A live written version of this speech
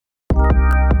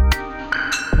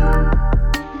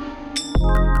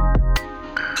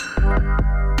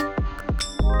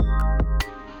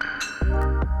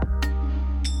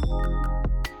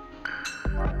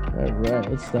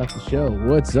let's start the show.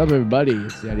 What's up, everybody?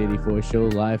 It's the Arty 84 show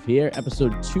live here,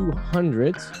 episode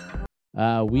 200.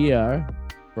 We are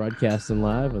broadcasting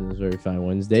live on this very fine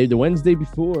Wednesday, the Wednesday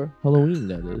before Halloween,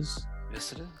 that is.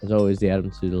 Yes, it is. As always, the Adam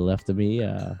to the left of me.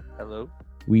 Hello.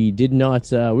 We did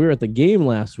not, we were at the game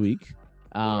last week.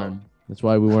 That's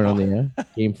why we weren't on the air.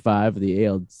 Game 5 of the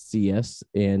ALCS.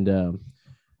 And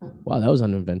wow, that was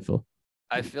uneventful.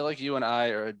 I feel like you and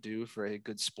I are due for a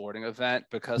good sporting event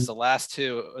because the last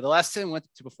two we went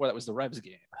to before that was the Revs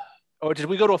game. Or did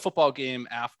we go to a football game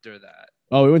after that?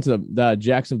 Oh, we went to the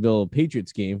Jacksonville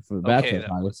Patriots game for the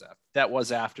basketball. That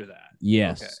was after that.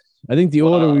 Yes. Okay. I think the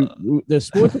order the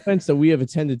sports events that we have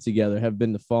attended together have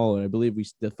been the following. I believe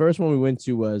the first one we went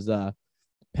to was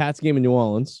Pat's game in New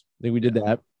Orleans. I think we did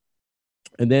that.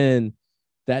 And then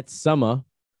that summer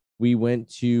we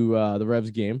went to the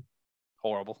Revs game.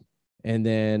 Horrible. And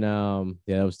then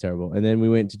that was terrible. And then we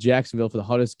went to Jacksonville for the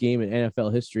hottest game in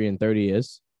NFL history in 30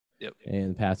 years. Yep.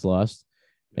 And Pats lost.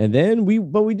 And then we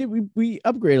upgraded a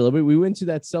little bit. We went to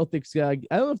that Celtics I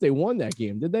don't know if they won that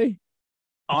game. Did they?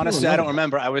 Honestly, I don't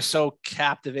remember. I was so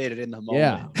captivated in the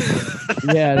moment.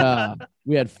 Yeah.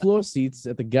 we had floor seats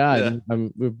at the Garden. Yeah.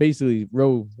 We're basically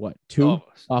row 2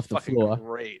 off the floor.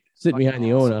 Great. Sitting behind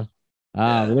the owner.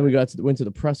 And then we went to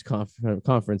the press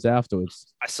conference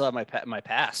afterwards. I still have my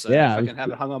pass. So yeah, I can have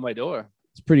it hung on my door.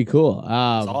 It's pretty cool. It's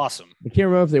awesome. I can't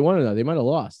remember if they won or not. They might have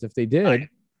lost. If they did,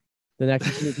 then that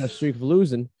continued that streak of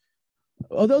losing.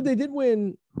 Although they did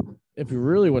win, if you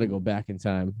really want to go back in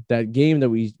time, that game that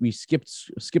we skipped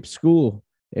school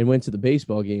and went to the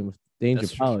baseball game with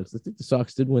Danger Powers. I think the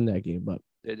Sox did win that game, but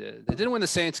they did. They didn't win the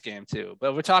Saints game too.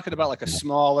 But we're talking about like a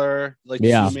smaller, like you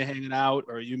me hanging out,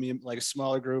 or you mean like a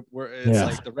smaller group where it's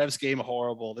like the Revs game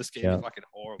horrible. This game is fucking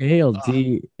horrible.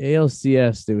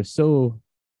 ALCS, they were so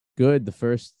good the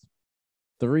first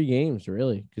 3 games,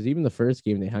 really, because even the first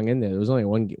game they hung in there. There was only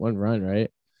one run,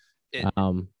 right? It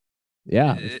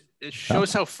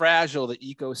shows how fragile the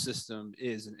ecosystem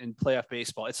is in playoff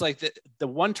baseball. It's like the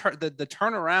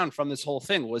turnaround from this whole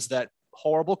thing was that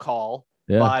horrible call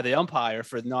by the umpire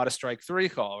for not a strike 3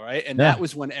 call, right? And that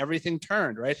was when everything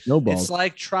turned, right? It's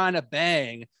like trying to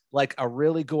bang like a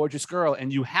really gorgeous girl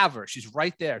and you have her. She's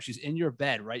right there. She's in your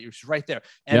bed, right? She's right there.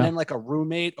 And then like a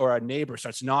roommate or a neighbor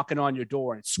starts knocking on your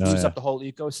door and it screws up the whole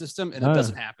ecosystem, and it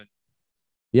doesn't happen.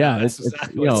 Yeah, it's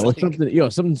exactly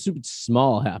something super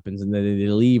small happens and then they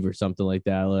leave or something like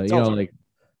that. I don't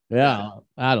know.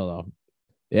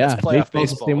 Yeah,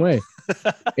 baseball's the same way.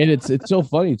 And it's so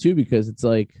funny too because it's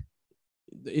like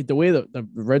the way the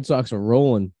Red Sox are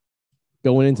rolling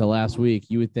going into last week,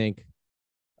 you would think,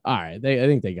 all right, I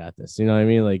think they got this. You know what I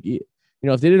mean? Like, if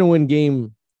they didn't win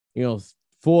game,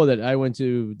 4 that I went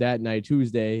to that night,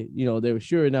 Tuesday, they were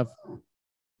sure enough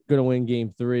going to win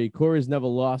game 3. Corey's never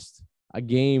lost a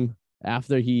game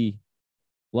after he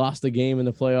lost a game in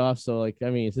the playoffs. So,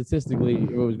 statistically,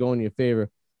 it was going in your favor.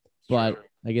 But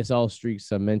I guess all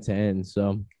streaks are meant to end.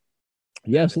 So,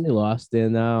 yes, and they lost.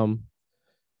 And now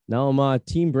I'm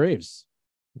Team Braves.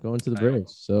 I'm going to the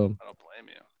Braves. So, I don't blame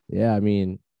you. Yeah,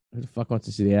 who the fuck wants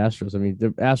to see the Astros? The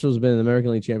Astros have been in the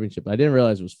American League Championship. I didn't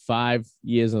realize it was 5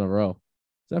 years in a row.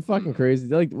 Is that fucking crazy?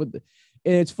 And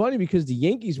it's funny because the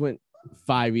Yankees went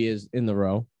 5 years in a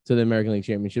row to the American League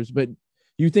Championships, but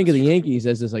you think of the Yankees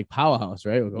as this like powerhouse,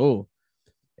 right? And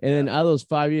then out of those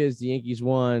 5 years, the Yankees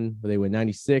won, they won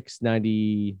 96,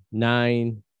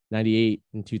 99, 98,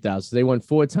 and 2000. So they won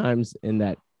 4 times in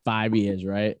that 5 years,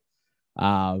 right?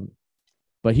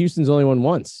 But Houston's only won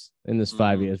once in this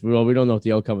 5 years. Well, we don't know what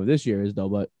the outcome of this year is, though,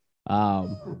 but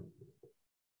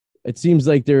it seems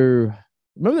like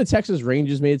remember the Texas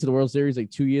Rangers made it to the World Series like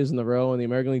 2 years in a row, and the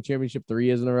American League Championship 3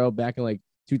 years in a row back in like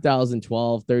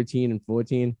 2012, 13, and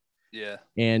 14. Yeah.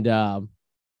 And the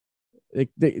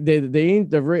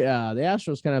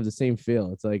Astros kind of have the same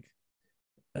feel. It's like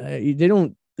they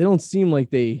don't seem like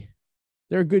they're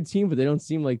a good team, but they don't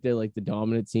seem like they're like the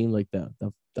dominant team, like the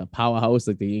powerhouse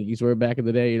like the Yankees were back in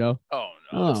the day, Oh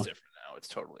no, it's different now. It's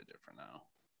totally different now,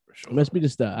 for sure. It must be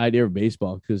just the idea of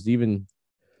baseball, because even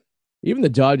the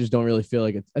Dodgers don't really feel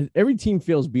like it. Every team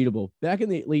feels beatable. Back in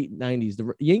the late 90s,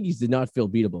 the Yankees did not feel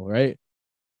beatable, right?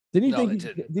 Didn't you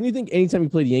think anytime you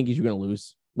played the Yankees, you're going to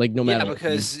lose? Like, no matter. Yeah,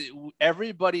 because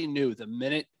everybody knew the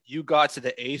minute you got to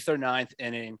the 8th or 9th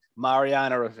inning,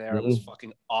 Mariano Rivera was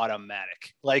fucking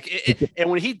automatic. And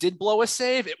when he did blow a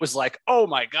save, it was like, oh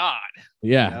my God.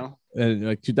 Yeah. And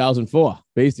like 2004,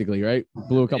 basically, right?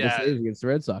 Blew a couple saves against the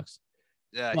Red Sox.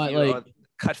 Yeah. But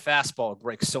cut fastball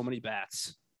breaks so many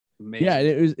bats. Amazing. Yeah.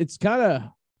 It's kind of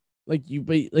like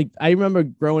I remember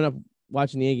growing up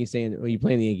watching the Yankees saying, when you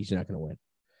play in the Yankees, you're not going to win.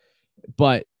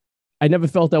 But I never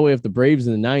felt that way with the Braves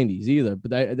in the 90s either.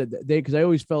 But because I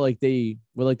always felt like they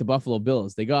were like the Buffalo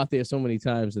Bills. They got there so many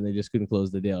times and they just couldn't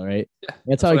close the deal, right? Yeah,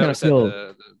 that's how I kind of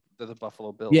feel. The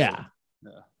Buffalo Bills. Yeah.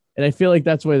 And I feel like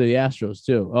that's why the Astros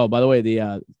too. Oh, by the way,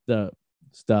 the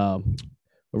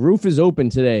roof is open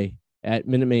today at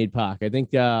Minute Maid Park. I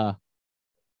think they're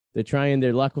trying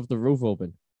their luck with the roof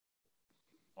open.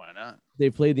 Why not?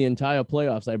 They played the entire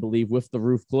playoffs, I believe, with the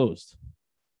roof closed.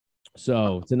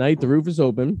 So tonight the roof is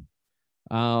open.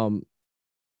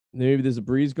 Maybe there's a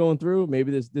breeze going through.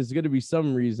 Maybe there's going to be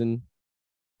some reason.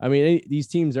 I mean, these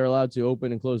teams are allowed to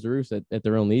open and close the roofs at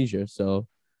their own leisure. So,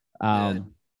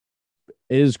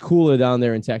 it is cooler down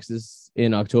there in Texas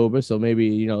in October. So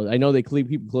maybe, I know they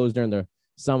keep closed during the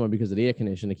summer because of the air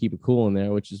conditioning to keep it cool in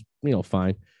there, which is,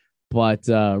 fine. But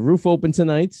roof open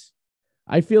tonight.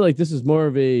 I feel like this is more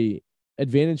of a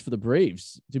advantage for the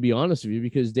Braves, to be honest with you,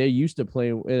 because they're used to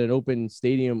playing in an open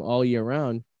stadium all year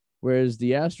round, whereas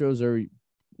the Astros are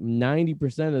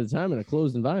 90% of the time in a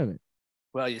closed environment.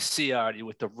 Well, you see, Arty,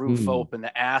 with the roof open,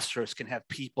 the Astros can have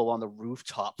people on the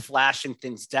rooftop flashing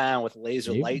things down with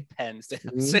laser light pens.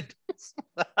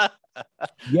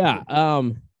 Yeah.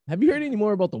 Have you heard any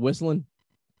more about the whistling?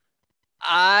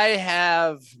 I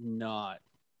have not.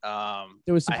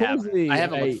 There was supposedly I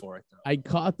haven't looked for it, though. I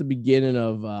caught the beginning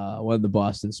of one of the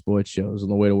Boston sports shows on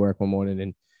the way to work one morning,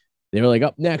 and they were like,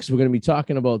 up next, we're going to be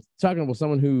talking about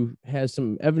someone who has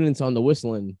some evidence on the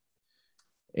whistling.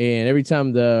 And every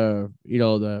time the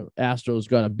Astros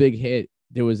got a big hit,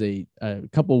 there was a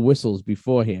couple whistles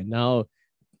beforehand. Now,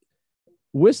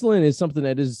 whistling is something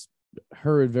that is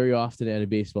heard very often at a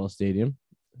baseball stadium,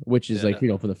 which is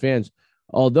for the fans.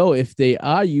 Although if they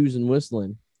are using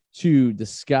whistling to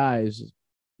disguise,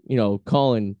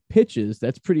 calling pitches,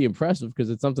 that's pretty impressive because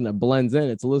it's something that blends in.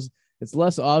 It's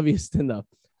less obvious than the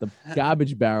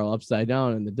garbage barrel upside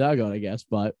down in the dugout, I guess,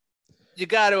 but you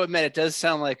got to admit, it does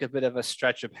sound like a bit of a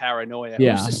stretch of paranoia.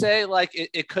 Yeah. Who's to say,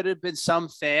 it could have been some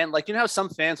fan, how some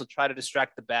fans will try to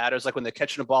distract the batters, like when they're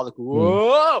catching a ball, like,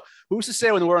 whoa, who's to say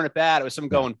when we're in a bat, it was some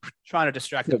trying to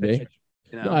distract the pitcher.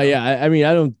 I mean,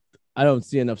 I don't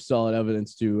see enough solid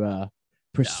evidence to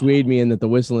persuade me in that the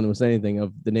whistling was anything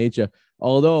of the nature.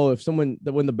 Although when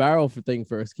the barrel thing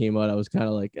first came out, I was kind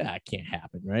of like, it can't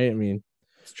happen. Right. I mean,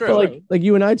 it's true. But like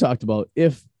you and I talked about,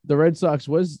 if the Red Sox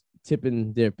was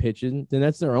tipping their pitches, then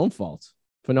that's their own fault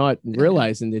for not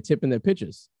realizing they're tipping their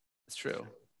pitches. It's true.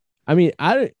 I mean,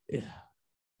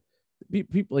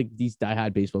 people like these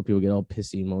diehard baseball people get all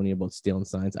pissy and moany about stealing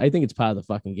signs. I think it's part of the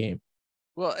fucking game.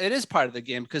 Well, it is part of the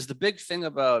game because the big thing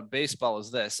about baseball is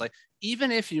this: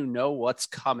 even if you know what's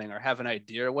coming or have an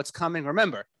idea of what's coming,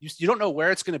 remember you don't know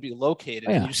where it's going to be located,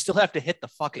 and you still have to hit the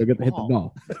fucking ball. Hit the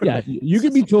ball. Yeah, you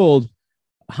can be told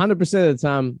 100% of the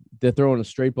time they're throwing a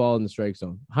straight ball in the strike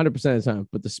zone. 100% of the time,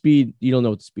 but the speed, you don't know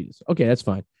what the speed is. Okay, that's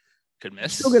fine. Could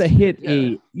miss. You still gotta hit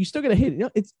You still gotta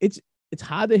hit. It's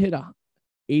hard to hit a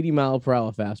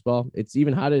 80-mile-per-hour fastball. It's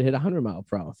even harder to hit a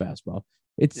 100-mile-per-hour fastball.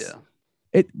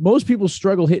 Most people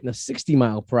struggle hitting a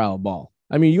 60-mile-per-hour ball.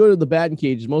 I mean, you go to the batting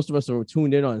cages. Most of us are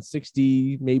tuned in on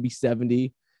 60, maybe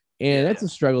 70, and that's a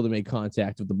struggle to make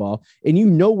contact with the ball. And you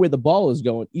know where the ball is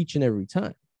going each and every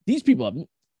time. These people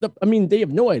they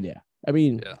have no idea. I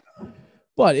mean,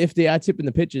 but if they are tipping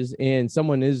the pitches and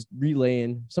someone is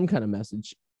relaying some kind of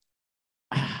message,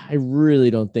 I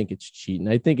really don't think it's cheating.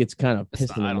 I think it's kind of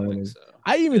pissing them off. So.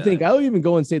 I'll even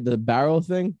go and say the barrel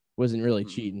thing wasn't really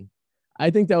cheating. I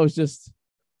think that was just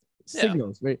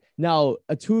signals, right? Now,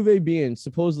 Altuve being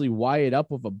supposedly wired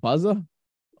up with a buzzer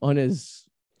on his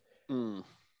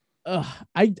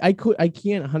I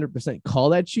can't 100% call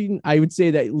that cheating. I would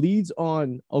say that leads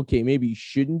on, okay, maybe you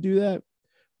shouldn't do that,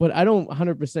 but I don't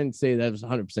 100% say that was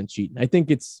 100% cheating. I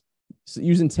think it's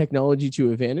using technology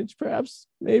to advantage, perhaps,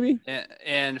 maybe.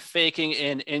 And faking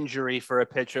an injury for a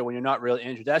pitcher when you're not really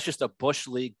injured. That's just a Bush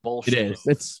League bullshit. It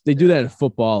is. They do that in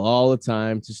football all the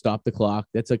time to stop the clock.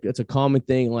 That's a common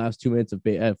thing in the last 2 minutes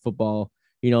of football.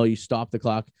 You stop the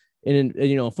clock. And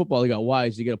in football, they got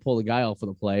wise. You got to pull the guy out for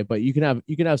the play, but you can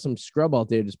have some scrub out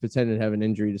there just pretending to have an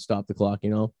injury to stop the clock.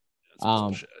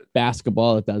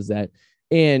 Basketball, it does that,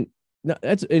 and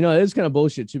that's it's kind of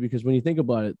bullshit too, because when you think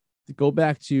about it, go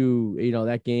back to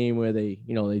that game where they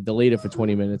delayed it for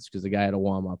 20 minutes because the guy had a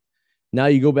warm up. Now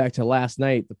you go back to last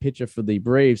night. The pitcher for the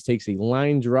Braves takes a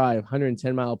line drive,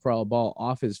 110-mile-per-hour ball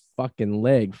off his fucking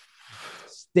leg,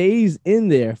 stays in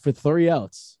there for 3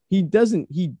 outs. He doesn't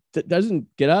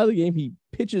get out of the game. He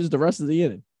pitches the rest of the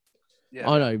inning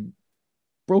on a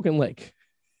broken leg.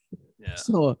 Yeah.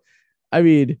 So, I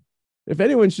mean, if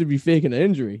anyone should be faking an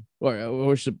injury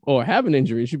or have an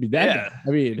injury, it should be that guy. I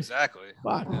mean, exactly.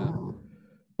 Fuck.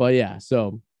 But yeah,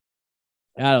 so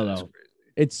I don't know.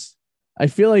 I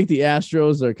feel like the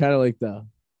Astros are kind of like the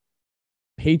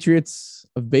Patriots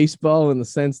of baseball in the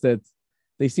sense that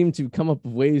they seem to come up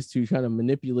with ways to kind of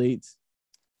manipulate,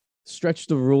 stretch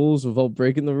the rules without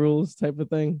breaking the rules type of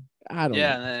thing. I don't know.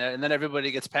 And then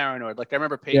everybody gets paranoid. Like I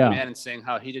remember Peyton Manning saying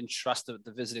how he didn't trust the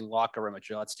visiting locker room at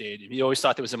Gillette Stadium. He always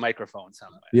thought there was a microphone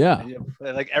somewhere. Yeah. And,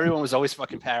 like everyone was always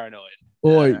fucking paranoid.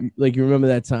 Or like you remember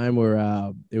that time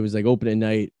where it was like opening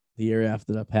night the year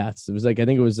after the Pats. It was like I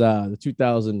think it was the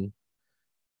 2000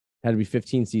 had to be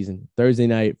 15 season, Thursday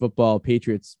night football,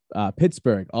 Patriots,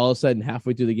 Pittsburgh. All of a sudden,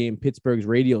 halfway through the game, Pittsburgh's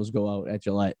radios go out at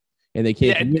Gillette and they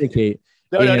can't communicate.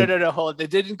 No. Hold on. They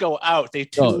didn't go out. They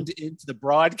tuned into the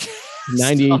broadcast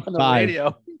 98.5 on the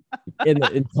radio.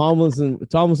 and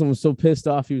Tomlinson was so pissed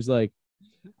off. He was like,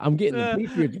 I'm getting the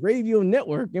Patriots radio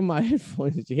network in my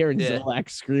headphones. Did you hear Zolak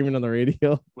screaming on the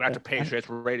radio? We got the Patriots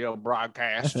radio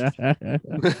broadcast.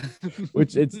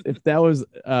 Which if that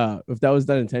was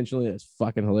done intentionally, it's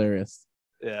fucking hilarious.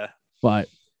 Yeah. But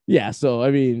yeah, so I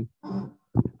mean,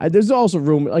 there's also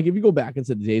room. Like if you go back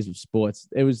into the days of sports,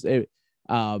 what's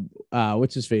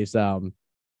his face?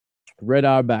 Red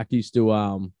Auerbach used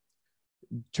to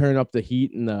turn up the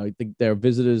heat in their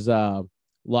visitors'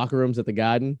 locker rooms at the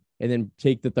Garden, and then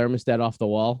take the thermostat off the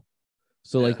wall,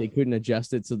 so like they couldn't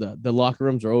adjust it. So the locker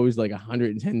rooms are always like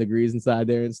 110 degrees inside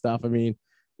there and stuff. I mean,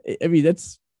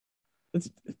 it's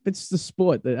the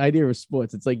sport. The idea of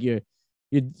sports. It's like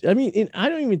I mean, I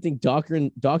don't even think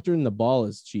doctoring the ball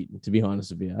is cheating. To be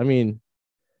honest with you, I mean,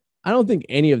 I don't think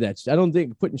any of that. I don't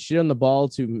think putting shit on the ball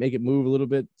to make it move a little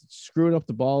bit, screwing up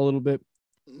the ball a little bit.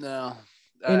 No.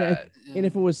 And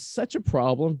if it was such a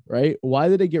problem, right? Why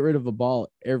did they get rid of a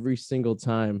ball every single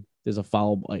time there's a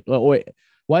foul? Like,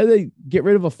 why do they get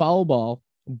rid of a foul ball?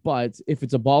 But if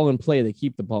it's a ball in play, they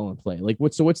keep the ball in play. Like,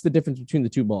 what's the difference between the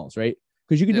two balls, right?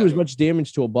 Because you can do as much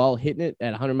damage to a ball hitting it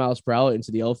at 100 miles per hour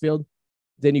into the outfield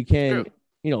than you can,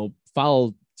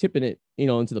 foul tipping it,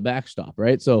 into the backstop,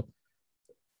 right? So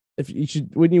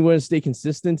wouldn't you want to stay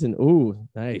consistent? And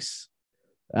nice.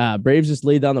 Braves just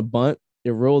laid down the bunt. It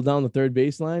rolled down the third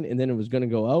baseline, and then it was going to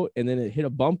go out, and then it hit a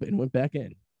bump and went back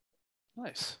in.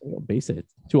 Nice. Base hit.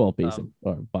 2-all base hit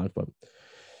or bond foot.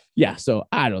 Yeah, so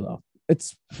I don't know.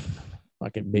 It's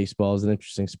fucking baseball is an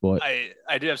interesting sport.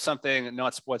 I do have something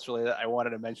not sports related I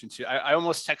wanted to mention to you. I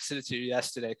almost texted it to you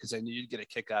yesterday because I knew you'd get a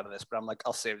kick out of this, but I'm like,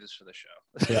 I'll save this for the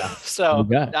show. Yeah. So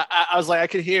I was like, I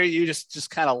could hear you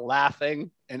just kind of laughing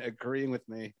and agreeing with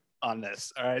me on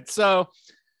this. All right. So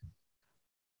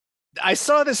I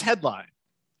saw this headline,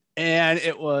 and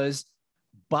it was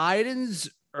Biden's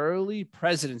early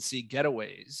presidency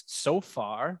getaways so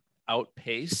far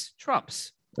outpace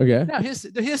Trump's. Okay. Now, here's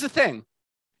the thing.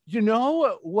 You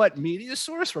know what media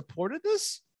source reported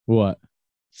this? What?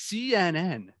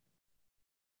 CNN.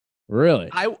 Really?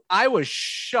 I was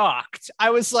shocked. I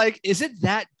was like, is it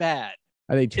that bad?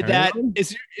 Are they turning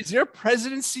is your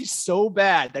presidency so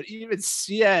bad that even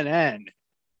CNN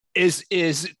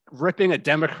is ripping a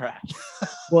Democrat?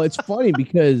 Well, it's funny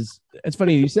because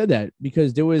you said that,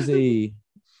 because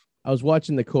I was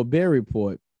watching the Colbert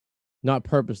Report, not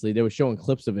purposely. They were showing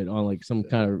clips of it on like some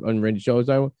kind of unrated shows,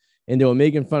 and they were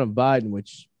making fun of Biden,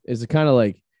 which is kind of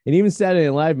like, and even Saturday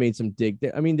Night Live made some dig.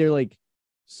 They're like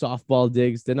softball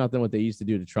digs. They're not than what they used to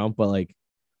do to Trump, but like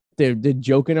they're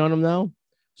joking on him now.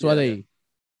 So are they?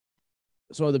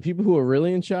 So are the people who are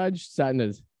really in charge starting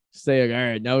to say, like,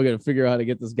 all right, now we got to figure out how to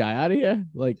get this guy out of here?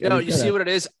 Like, you see what it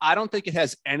is? I don't think it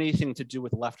has anything to do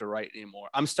with left or right anymore.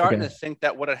 I'm starting to think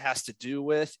that what it has to do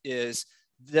with is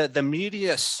the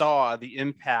media saw the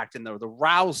impact and the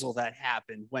arousal that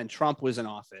happened when Trump was in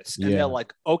office. And they're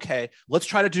like, okay, let's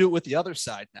try to do it with the other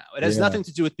side now. It has nothing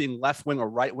to do with being left wing or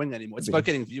right wing anymore. It's about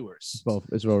getting viewers.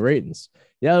 It's about ratings.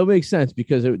 Yeah, it makes sense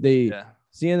because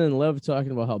CNN loved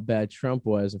talking about how bad Trump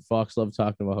was, and Fox loved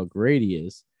talking about how great he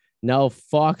is. Now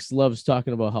Fox loves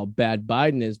talking about how bad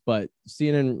Biden is, but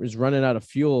CNN is running out of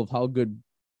fuel of how good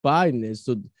Biden is.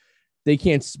 So they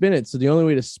can't spin it. So the only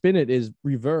way to spin it is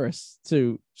reverse,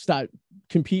 to start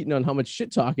competing on how much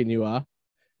shit talking you are.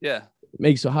 Yeah. It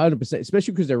makes 100%,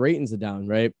 especially because their ratings are down,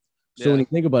 right? So when you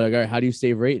think about it, all right, how do you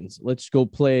save ratings? Let's go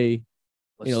play.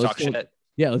 Let's talk shit.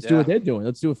 Let's do what they're doing.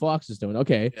 Let's do what Fox is doing.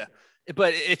 Okay. Yeah.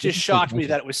 But it just shocked me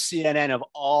that it was CNN of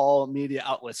all media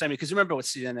outlets. I mean, because remember what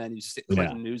CNN used to say,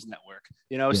 Clinton News Network,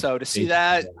 so to see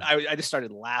that, I just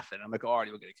started laughing. I'm like,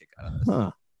 Arty, we'll get a kick out of this.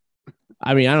 Huh.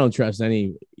 I mean, I don't trust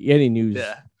any news.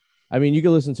 Yeah. I mean, you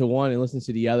can listen to one and listen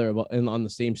to the other and on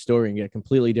the same story and get a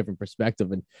completely different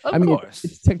perspective. And of course.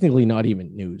 It's technically not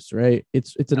even news, right?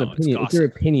 It's an opinion. It's their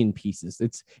opinion pieces.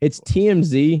 It's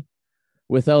TMZ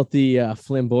without the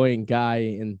flamboyant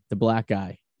guy and the black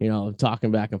guy.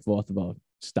 talking back and forth about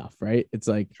stuff, right? It's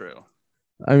like, true.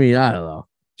 I mean, I don't know.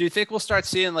 Do you think we'll start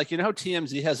seeing, like, how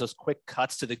TMZ has those quick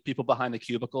cuts to the people behind the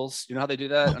cubicles? You know how they do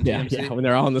that on TMZ? Yeah, when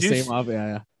they're all in the same office.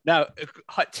 Yeah. Now,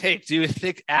 hot take. Do you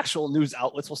think actual news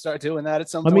outlets will start doing that at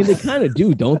some point? I mean, they kind of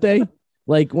do, don't they?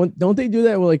 Like, don't they do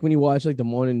that? Like when you watch like the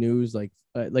morning news, like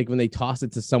when they toss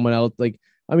it to someone else, like.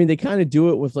 I mean, they kind of do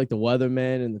it with like the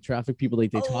weathermen and the traffic people.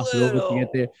 Like they toss it over to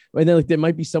get there. And then like there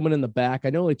might be someone in the back. I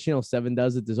know like Channel 7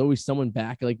 does it. There's always someone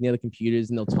back like near the computers,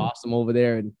 and they'll toss them over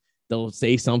there and they'll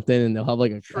say something and they'll have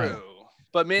like a true.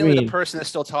 But mainly the person they're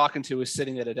still talking to is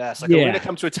sitting at a desk. Like, are we going to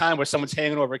come to a time where someone's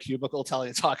hanging over a cubicle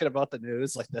talking about the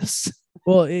news like this?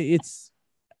 Well,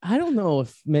 I don't know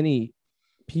if many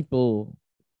people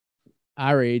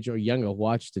our age or younger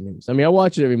watch the news. I mean, I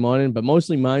watch it every morning, but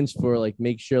mostly mine's for like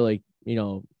make sure like,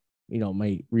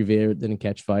 my Revere didn't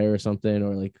catch fire or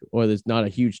something, or there's not a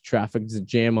huge traffic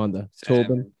jam on the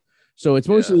Tobin. So it's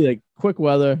mostly like quick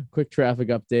weather, quick traffic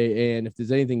update. And if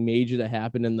there's anything major that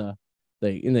happened in the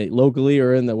locally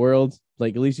or in the world,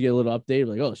 like at least you get a little update,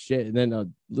 like, oh shit. And then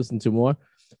I'll listen to more.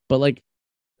 But like,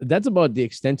 that's about the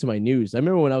extent to my news. I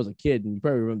remember when I was a kid, and you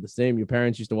probably remember the same. Your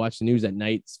parents used to watch the news at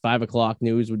night. 5 o'clock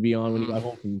news would be on when you got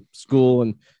home from school,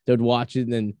 and they would watch it.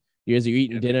 And then as you're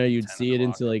eating dinner, you'd see it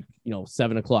into like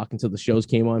 7 o'clock until the shows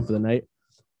came on for the night.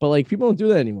 But like people don't do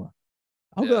that anymore.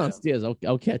 I'll go downstairs.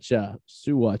 I'll catch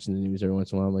Sue watching the news every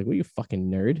once in a while. I'm like, what, you fucking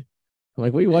nerd? I'm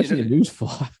like, what are you watching the news for?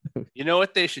 You know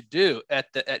what they should do at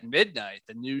midnight?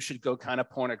 The news should go kind of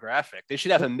pornographic. They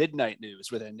should have a midnight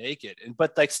news where they're naked,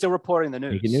 but like still reporting the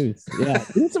news. Naked news, yeah.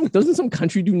 Doesn't some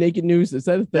country do naked news? Is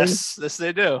that a thing? Yes,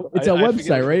 they do. It's a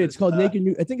website, right? It's called Naked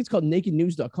News. I think it's called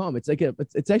nakednews.com. It's like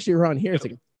it's actually around here. It's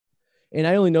like, and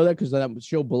I only know that because that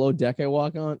show Below Deck I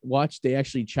watched. They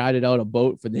actually charted out a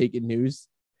boat for Naked News.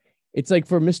 It's like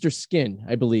for Mr. Skin,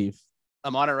 I believe.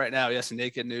 I'm on it right now. Yes,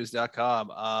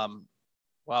 nakednews.com.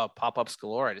 Wow, pop-ups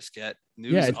galore. I just get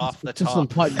news off the top.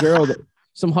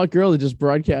 Some hot girl that just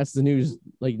broadcasts the news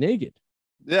like naked.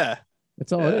 Yeah.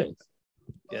 That's all it is.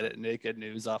 Get it? Naked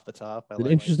news off the top. It's an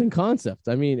interesting concept.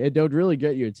 I mean, it would really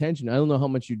get your attention. I don't know how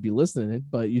much you'd be listening,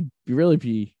 but you'd really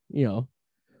be, You're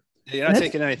not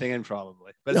taking anything in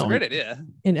probably, but it's a great idea.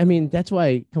 And I mean, that's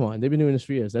why, come on, they've been doing this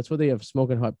for years. That's why they have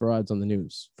smoking hot broads on the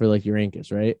news for like your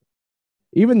anchors, right?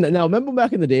 Now, remember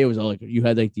back in the day, it was all like you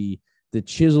had like the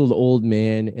chiseled old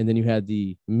man, and then you had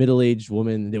the middle-aged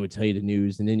woman, and they would tell you the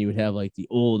news, and then you would have like the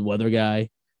old weather guy.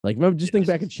 Like, remember, just think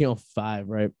back at Channel 5,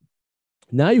 right?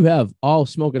 Now you have all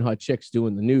smoking hot chicks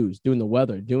doing the news, doing the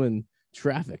weather, doing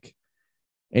traffic.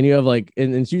 And you have like,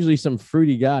 and it's usually some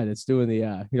fruity guy that's doing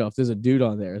the, if there's a dude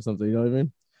on there or something, you know what I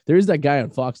mean? There is that guy on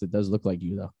Fox that does look like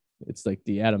you, though. It's like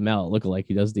the Adam Mallet lookalike.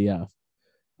 He does the,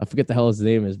 I forget the hell his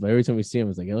name is, but every time we see him,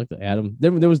 it's like, I look like Adam.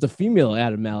 There was the female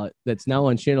Adam Mallet that's now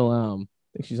on channel, I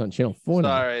think she's on channel 4 now.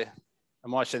 Sorry,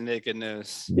 I'm watching Naked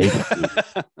News.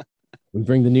 We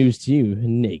bring the news to you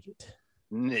naked.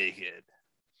 Naked.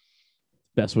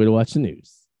 Best way to watch the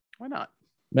news. Why not?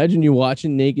 Imagine you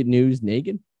watching Naked News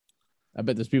naked. I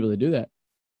bet there's people that do that.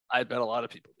 I bet a lot of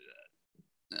people do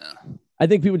that. Yeah. I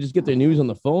think people just get their news on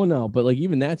the phone now, but like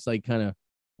even that's like kind of,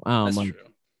 true.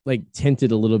 Like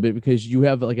tinted a little bit because you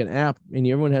have like an app and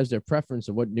everyone has their preference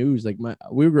of what news. Like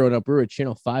we were growing up, we were a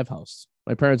Channel 5 house.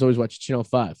 My parents always watched Channel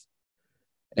 5.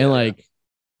 And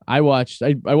I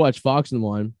watched Fox in the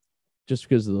morning just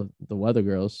because of the weather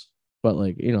girls. But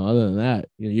like, other than that,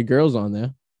 your girl's on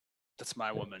there. That's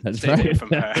my woman. That's Stay away from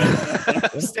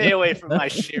her. Stay away from my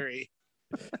Sherry.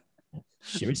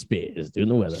 Sherry Spears doing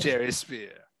the weather. Sherry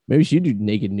Spear. Maybe she'd do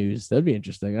Naked News. That'd be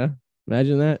interesting, huh?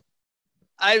 Imagine that.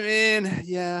 I mean,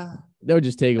 yeah. That would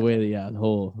just take away the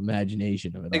whole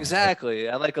imagination of it. Exactly.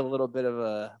 I like a little bit of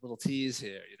a little tease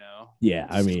here, Yeah,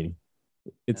 I mean,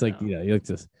 it's like, you like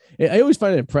this. I always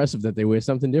find it impressive that they wear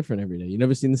something different every day. You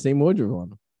never seen the same wardrobe on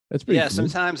them. That's pretty cool.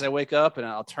 Sometimes I wake up and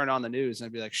I'll turn on the news and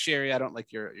I'd be like, Sherry, I don't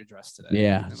like your dress today.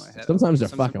 Yeah. Sometimes they're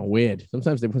fucking weird.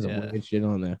 Sometimes they put some weird shit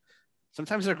on there.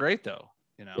 Sometimes they're great though.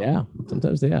 Yeah,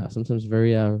 sometimes they are. Sometimes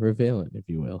very revealing, if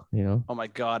you will. Oh my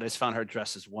God, I just found her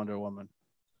dress as Wonder Woman.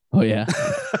 Oh yeah,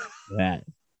 that.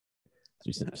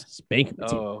 Spank.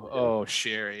 Oh,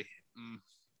 Sherry.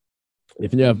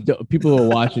 If people who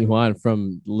are watching who aren't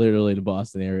from literally the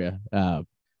Boston area,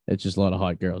 it's just a lot of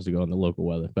hot girls to go in the local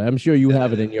weather. But I'm sure you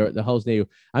have it in the house near you.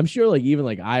 I'm sure like even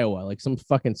like Iowa, like some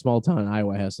fucking small town in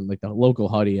Iowa has some like the local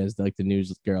hottie has like the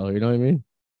news girl. You know what I mean?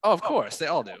 Oh, of course, they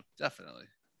all do. Definitely.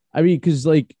 I mean, because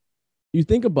like you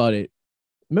think about it,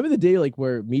 remember the day like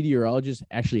where meteorologists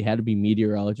actually had to be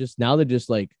meteorologists? Now they're just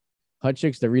like hot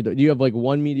chicks that read. You have like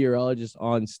one meteorologist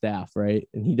on staff, right?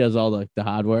 And he does all the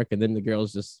hard work, and then the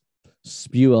girls just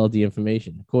spew all the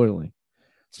information accordingly.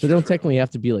 So they don't technically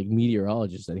have to be like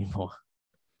meteorologists anymore.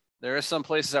 There are some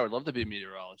places I would love to be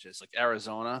meteorologists, like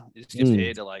Arizona. You just get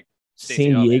paid to like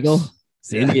San Diego.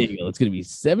 San Diego. It's gonna be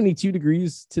 72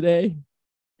 degrees today,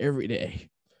 every day.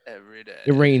 Every day.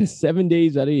 It rains 7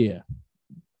 days out of the year.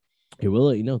 It will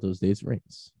let you know those days it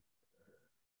rains.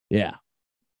 Yeah.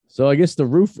 So I guess the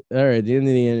roof. All right, at the end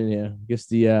of the end, yeah. I guess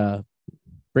the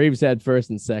Braves had first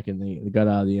and second. They got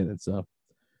out of the inning. So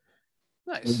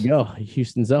nice. There you go.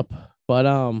 Houston's up, but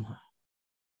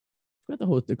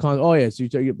got the con. Oh yeah, so you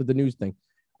talking about the news thing.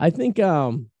 I think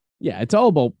yeah, it's all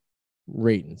about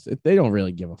ratings. They don't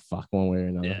really give a fuck one way or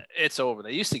another. Yeah, it's over.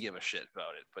 They used to give a shit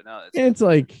about it, but now it's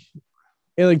like,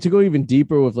 and like to go even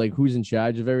deeper with like who's in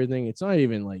charge of everything. It's not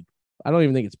even like, I don't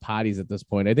even think it's parties at this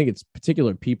point. I think it's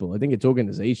particular people. I think it's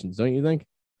organizations. Don't you think?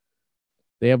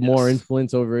 They have more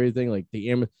influence over everything. Like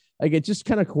like it's just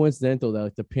kind of coincidental that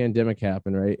like the pandemic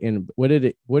happened, right? And what did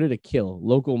it kill?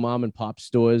 Local mom and pop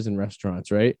stores and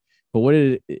restaurants, right? But what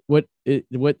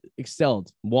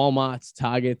excelled? Walmart's,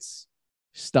 Targets,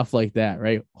 stuff like that,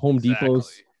 right? Home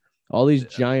Depots, all these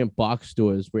giant box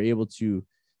stores were able to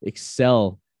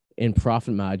excel in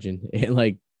profit margin. And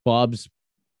like Bob's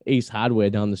Ace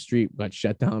Hardware down the street got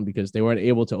shut down because they weren't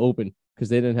able to open because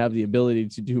they didn't have the ability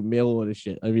to do mail order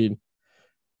shit. I mean,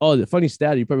 the funny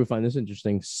stat, you probably find this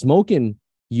interesting. Smoking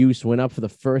use went up for the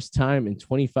first time in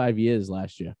 25 years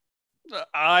last year.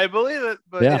 I believe it,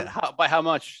 but by how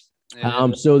much?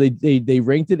 So they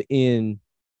ranked it in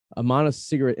amount of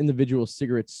individual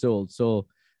cigarettes sold. So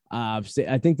I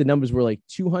think the numbers were like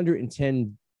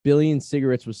 210 billion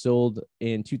cigarettes was sold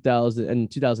in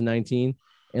 2019,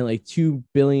 and like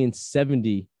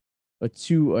 270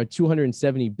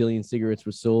 billion cigarettes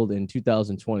were sold in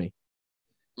 2020.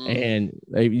 And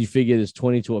you figure there's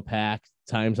 20 to a pack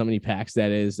times how many packs that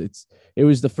is. It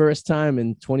was the first time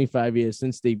in 25 years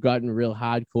since they've gotten real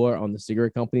hardcore on the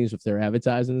cigarette companies with their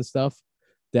advertising and stuff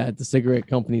that the cigarette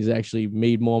companies actually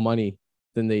made more money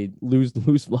than they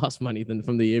lost money than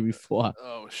from the year before.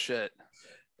 Oh shit.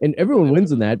 And everyone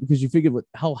wins in that because you figure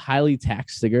how highly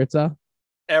taxed cigarettes are.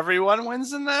 Everyone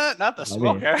wins in that, not the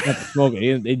smoker. Not the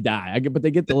smoker. They die. But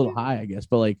they get a little high, I guess.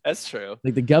 But like that's true.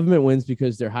 Like the government wins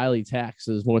because they're highly taxed.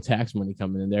 So there's more tax money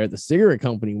coming in there. The cigarette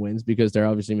company wins because they're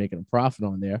obviously making a profit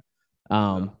on there.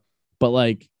 But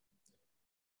like,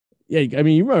 yeah, I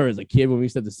mean, you remember as a kid when we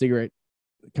used to have the cigarette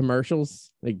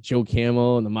commercials, like Joe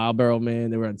Camel and the Marlboro Man,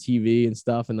 they were on TV and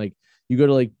stuff. And like you go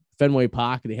to like Fenway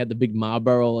Park and they had the big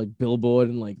Marlboro like billboard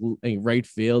and like right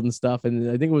field and stuff. And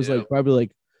I think it was like probably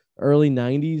like early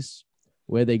 90s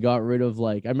where they got rid of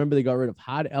I remember they got rid of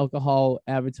hot alcohol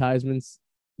advertisements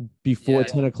before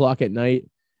 10 o'clock at night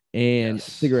and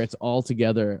cigarettes all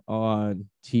together on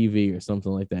TV or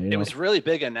something like that. It was really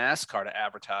big in NASCAR to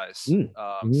advertise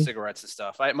cigarettes and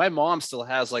stuff. My mom still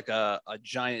has like a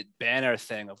giant banner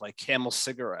thing of like Camel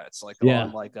cigarettes,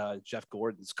 on like Jeff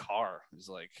Gordon's car. It was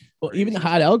like, well, even the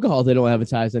hot alcohol they don't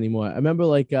advertise anymore. I remember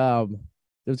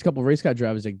there was a couple of race car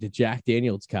drivers like the Jack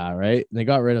Daniels car, right? And they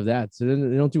got rid of that. So then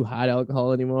they don't do hot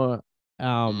alcohol anymore.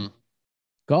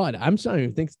 God, I'm starting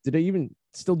to think, did they even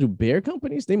still do beer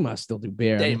companies? They must still do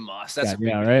beer. They must. That's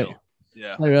right. Deal.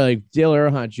 Yeah. Like Dale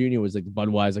Earnhardt Jr. was like the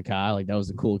Budweiser car. Like that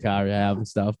was a cool car to have and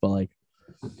stuff. But like,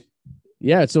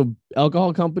 yeah, so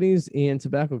alcohol companies and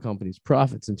tobacco companies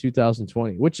profits in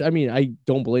 2020, which I mean, I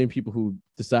don't blame people who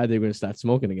decide they're going to start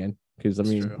smoking again. Because I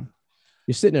mean,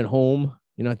 you're sitting at home.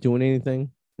 You're not doing anything,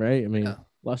 right? I mean,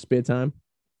 lost spare time.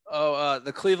 Oh,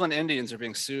 the Cleveland Indians are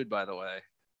being sued, by the way.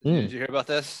 Did you hear about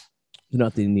this? They're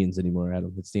not the Indians anymore,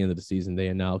 Adam. It's the end of the season. They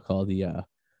are now called the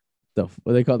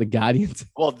what they call the Guardians.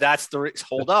 Well, that's the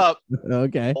hold up.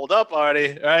 Okay. Hold up,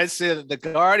 Arty. All right. So the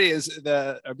Guardians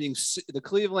the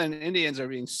Cleveland Indians are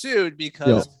being sued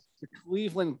because the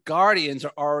Cleveland Guardians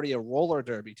are already a roller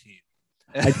derby team.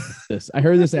 I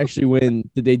heard this actually when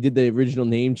they did the original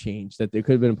name change that there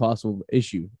could have been a possible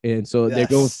issue, and so they're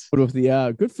going with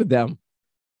the good for them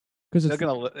because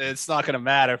it's not gonna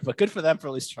matter, but good for them for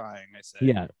at least trying. I say.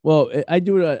 Yeah, well, I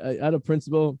do it out of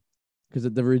principle because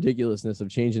of the ridiculousness of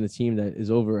changing a team that is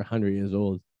over 100 years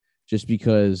old just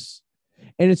because,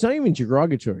 and it's not even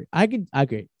derogatory. I don't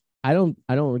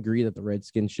agree that the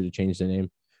Redskins should have changed their name,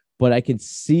 but I can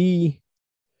see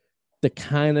the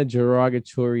kind of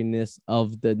derogatoriness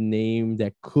of the name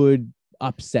that could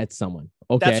upset someone.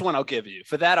 Okay. That's one I'll give you.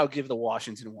 For that, I'll give the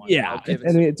Washington one. Yeah. I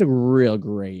mean, it's a real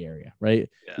gray area, right?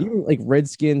 Yeah. Even like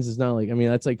Redskins is not like, I mean,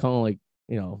 that's like calling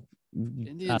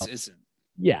Indians isn't.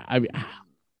 Yeah. I mean,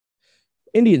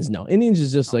 Indians, no. Indians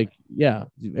is just like,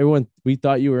 everyone, we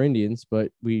thought you were Indians,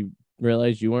 but we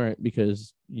realized you weren't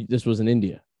because this was in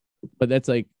India. But that's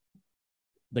like,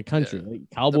 the country. Like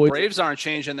Cowboys. The Braves aren't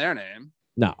changing their name.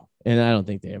 No, and I don't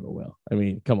think they ever will. I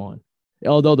mean, come on.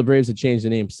 Although the Braves had changed the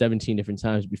name 17 different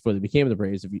times before they became the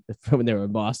Braves, when they were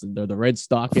in Boston, they're the Red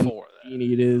Stocking,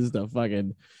 Eaters, the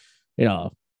fucking,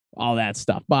 all that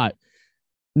stuff. But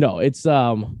no, it's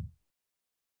oh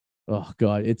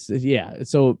god, it's yeah.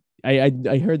 So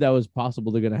I heard that was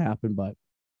possible they're gonna happen, but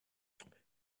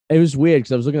it was weird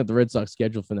because I was looking at the Red Sox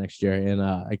schedule for next year, and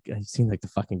I seen like the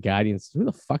fucking Guardians. Who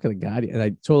the fuck are the Guardians? And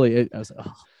I was like,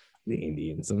 oh, the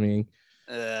Indians. I mean,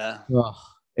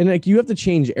 and like you have to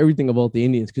change everything about the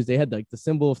Indians because they had like the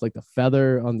symbol of like the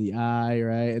feather on the eye,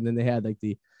 right? And then they had like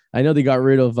I know they got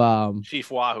rid of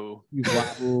Chief Wahoo,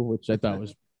 which I thought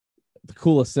was the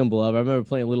coolest symbol of. I remember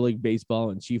playing Little League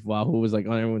baseball and Chief Wahoo was like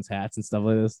on everyone's hats and stuff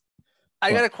like this.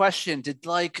 I got a question.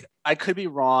 I could be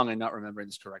wrong and not remembering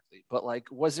this correctly, but like,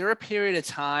 was there a period of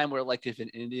time where like if an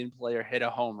Indian player hit a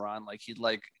home run, like he'd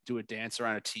like do a dance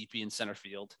around a teepee in center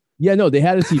field? Yeah, no, they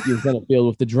had a teepee in center field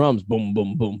with the drums, boom,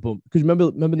 boom, boom, boom. Because remember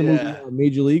the movie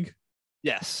Major League?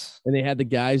 Yes. And they had the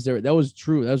guys there. That was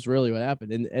true. That was really what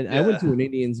happened. And I went to an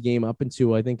Indians game up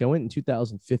until I think I went in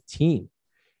 2015,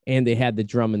 and they had the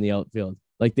drum in the outfield.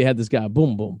 Like they had this guy,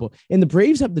 boom, boom, boom. And the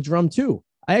Braves have the drum too.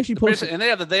 I actually posted, and they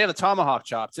have the tomahawk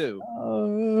chop too.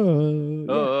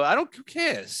 I don't. Who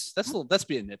cares? That's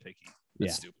being nitpicky.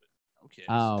 That's stupid. Who cares?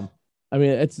 I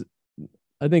mean,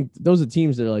 I think those are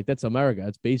teams that are like, that's America.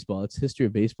 It's baseball. It's history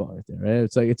of baseball right there, right?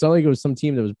 It's like, it's not like it was some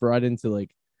team that was brought into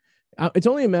like, it's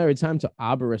only a matter of time to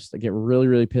arborists that get really,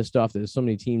 really pissed off that there's so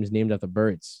many teams named after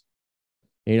birds,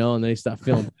 and they stop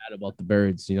feeling bad about the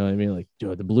birds. You know what I mean? Like,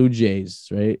 dude, the Blue Jays,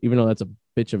 right? Even though that's a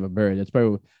bitch of a bird, that's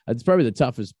probably the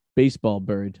toughest baseball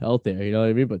bird out there. You know what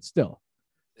I mean? But still,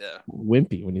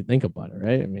 wimpy when you think about it,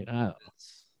 right? I mean, I don't know.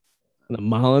 The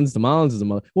Marlins is the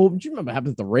Marlins. Well, do you remember what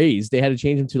happened with the Rays? They had to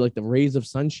change them to like the Rays of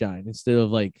Sunshine instead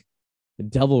of like the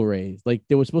Devil Rays. Like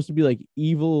they were supposed to be like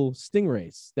evil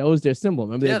stingrays. That was their symbol.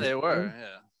 Remember? Yeah, they were.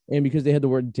 Yeah. And because they had the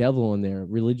word devil in there,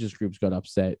 religious groups got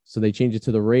upset. So they changed it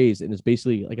to the Rays, and it's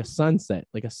basically like a sunset,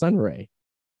 like a sun ray.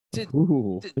 They're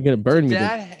gonna burn me.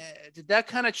 Did that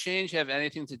kind of change have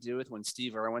anything to do with when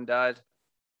Steve Irwin died?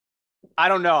 I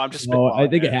don't know. I'm just. I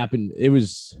think it happened.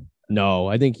 No,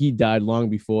 I think he died long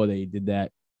before they did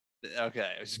that. Okay.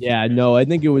 Yeah, no, I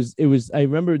think it was. I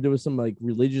remember there was some like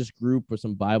religious group or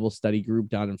some Bible study group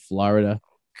down in Florida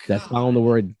that found the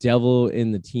word devil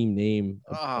in the team name.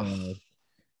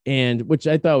 And which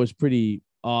I thought was pretty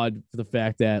odd for the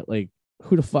fact that like,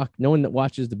 who the fuck? No one that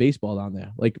watches the baseball down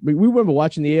there. Like we remember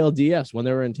watching the ALDS when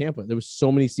they were in Tampa. There was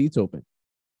so many seats open.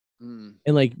 And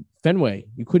like Fenway,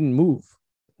 you couldn't move.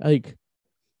 Like,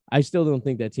 I still don't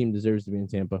think that team deserves to be in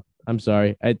Tampa. I'm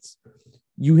sorry.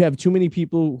 You have too many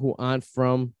people who aren't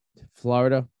from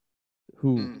Florida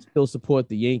who still support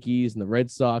the Yankees and the Red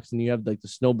Sox, and you have like the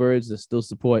Snowbirds that still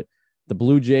support the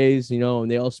Blue Jays,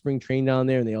 and they all spring train down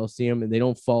there and they all see them and they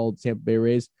don't follow the Tampa Bay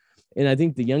Rays. And I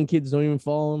think the young kids don't even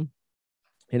follow them.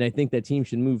 And I think that team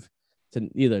should move to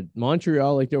either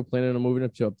Montreal, like they were planning on moving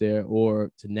up there,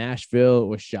 or to Nashville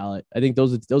or Charlotte. I think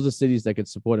those are cities that could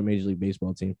support a Major League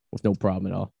Baseball team with no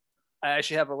problem at all. I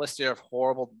actually have a list here of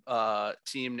horrible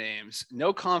team names.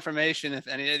 No confirmation if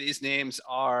any of these names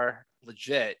are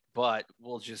legit, but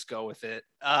we'll just go with it.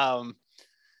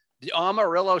 The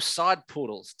Amarillo Sod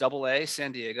Poodles, AA,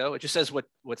 San Diego. It just says what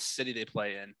city they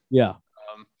play in. Yeah.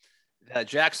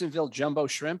 Jacksonville Jumbo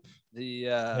Shrimp.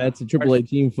 That's a AAA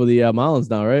team for the Marlins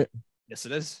now, right? Yes,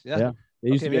 it is. Yeah.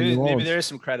 Maybe there is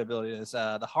some credibility in this.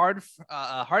 The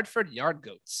Hartford Yard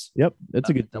Goats. Yep, that's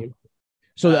a good team.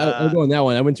 So I'll go on that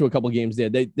one. I went to a couple games there.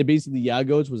 They basically, Yard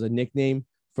Goats was a nickname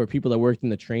for people that worked in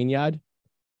the train yard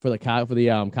for the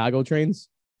cargo trains,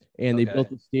 and they built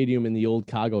the stadium in the old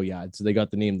cargo yard, so they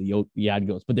got the name the Yard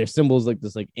Goats. But their symbol is like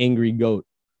this like angry goat.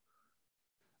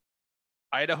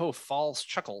 Idaho Falls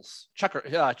Chakras.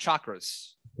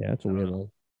 Yeah, that's a weird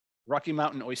one. Rocky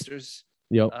Mountain Oysters.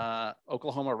 Yep.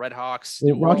 Oklahoma Redhawks.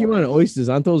 Rocky Mountain Oysters,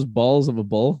 aren't those balls of a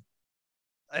bull?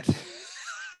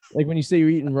 Like when you say you're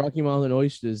eating Rocky Mountain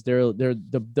Oysters, they're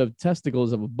the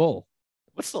testicles of a bull.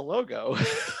 What's the logo?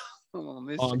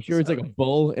 I'm sure it's like a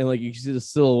bull, and like you can see the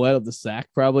silhouette of the sack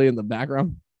probably in the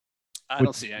background. I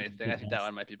don't see anything. I think that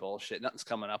one might be bullshit. Nothing's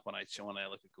coming up when I look at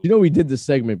Google. You know we did this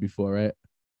segment before, right?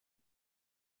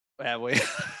 Have we?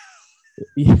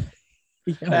 Yeah.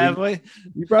 Have we?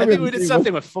 I think we did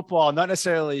something with football, not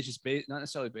necessarily just bait. Not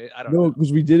necessarily bait. I don't know. No,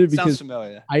 because we did it because sounds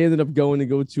familiar. I ended up going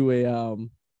to a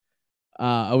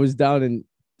I was down in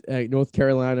North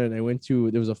Carolina, and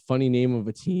there was a funny name of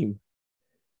a team,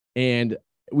 and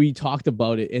we talked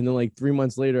about it. And then like 3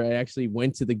 months later, I actually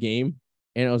went to the game,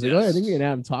 and I was like, I think we're gonna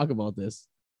have him talk about this.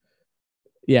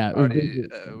 Yeah. Arty,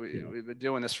 we've been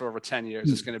doing this for over 10 years.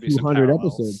 There's going to be some 200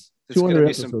 parallels. episodes. There's going to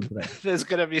be some. There's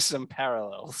going to be some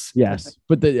parallels. Yes,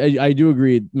 but I do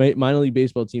agree. Minor league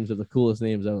baseball teams have the coolest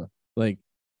names ever. Like,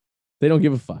 they don't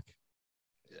give a fuck.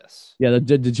 Yes. Yeah,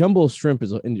 the jumbo shrimp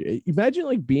is. Imagine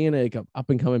like being like an up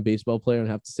and coming baseball player and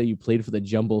have to say you played for the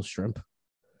jumbo shrimp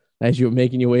as you're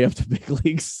making your way up to big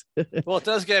leagues. Well, it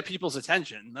does get people's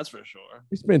attention. That's for sure.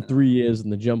 I spent 3 years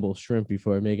in the jumbo shrimp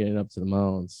before making it up to the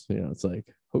mounds. It's like,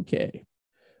 okay.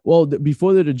 Well,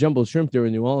 before they're the jumbo shrimp, they were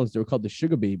in New Orleans. They were called the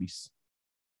sugar babies.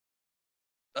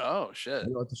 Oh shit! I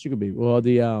know what the sugar baby. Well,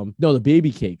 the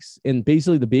baby cakes, and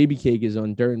basically the baby cake is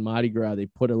on during Mardi Gras. They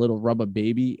put a little rubber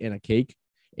baby in a cake,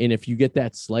 and if you get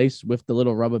that slice with the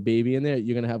little rubber baby in there,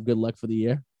 you're gonna have good luck for the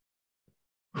year.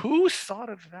 Who thought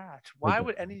of that? Why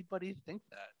would anybody think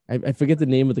that? I forget the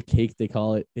name of the cake they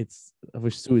call it. I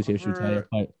wish Sue was here. She'd tell you.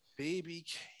 But baby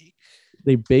cake.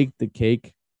 They bake the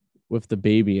cake with the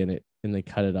baby in it, and they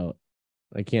cut it out.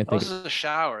 I can't think. This is a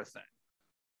shower thing.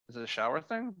 Is it a shower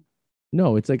thing?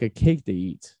 No, it's like a cake they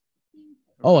eat.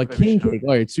 Oh, a king cake.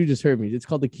 All right, Sue just heard me. It's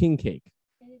called the king cake.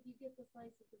 And if you get the slice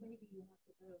of the baby, you have to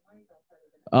throw a Mardi Gras party.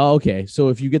 Oh, okay. So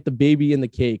if you get the baby in the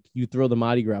cake, you throw the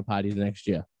Mardi Gras party the next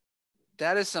year.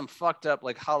 That is some fucked up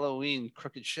like Halloween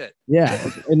crooked shit. Yeah,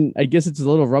 and I guess it's a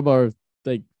little rubber,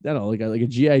 like I don't know, like a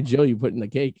GI Joe you put in the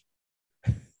cake.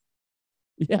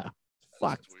 Yeah,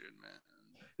 fucked. That's weird, man.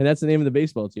 And that's the name of the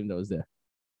baseball team that was there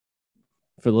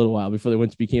for a little while before they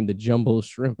became the Jumbo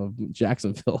Shrimp of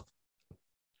Jacksonville.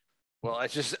 Well, I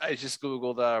just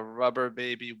googled rubber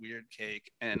baby weird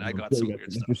cake, and I got some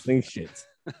weird stuff. Interesting shit.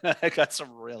 I got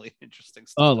some really interesting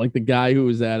stuff. Oh, like the guy who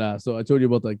was at so I told you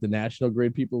about like the national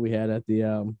grade people we had at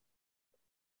the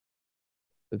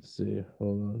let's see,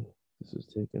 hold on. This is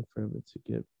taking forever to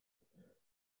get.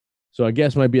 So I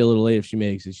guess might be a little late if she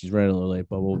makes it. She's running a little late,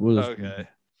 but we'll okay.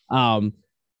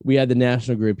 We had the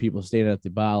national grid people staying at the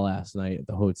bar last night at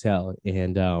the hotel,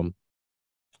 and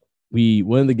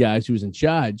one of the guys who was in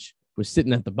charge was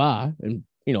sitting at the bar, and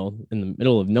in the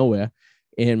middle of nowhere,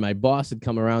 and my boss had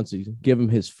come around to give him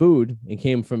his food and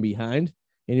came from behind,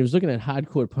 and he was looking at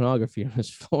hardcore pornography on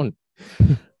his phone.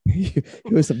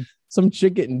 It was some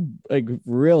chick getting like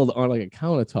grilled on like a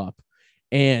countertop,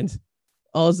 and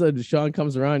all of a sudden, Sean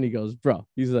comes around and he goes, bro,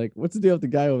 he's like, what's the deal with the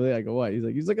guy over there? I go, what? He's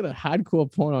like, he's looking at hardcore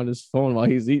porn on his phone while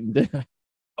he's eating dinner.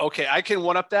 Okay, I can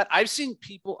one up that. I've seen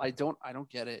people, I don't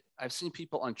get it. I've seen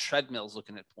people on treadmills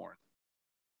looking at porn.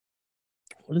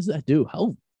 What does that do?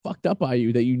 How fucked up are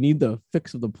you that you need the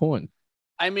fix of the porn?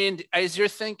 I mean, as you're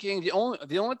thinking, the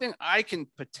only thing I can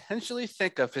potentially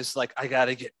think of is like, I got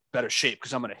to get better shape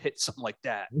because I'm going to hit something like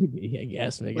that. Maybe, I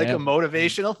guess. Like a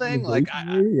motivational thing? Like, I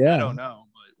don't know.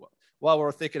 While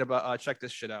we're thinking about, check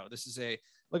this shit out. This is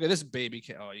look at this baby.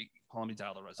 Oh, you calling me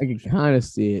dial the resolution. I can kind of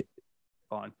see it.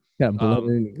 Fun. Got blood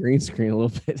in the green screen a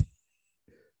little bit.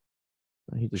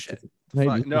 It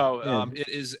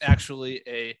is actually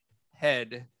a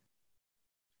head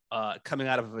coming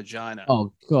out of a vagina.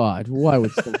 Oh God, why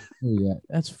would someone do that?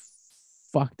 That's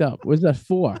fucked up. What's that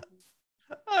for?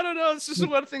 I don't know. It's just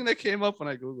one thing that came up when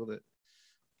I googled it.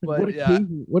 But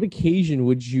what occasion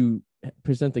would you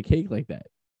present the cake like that?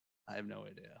 I have no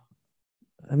idea.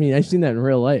 I mean, I've seen that in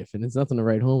real life, and it's nothing to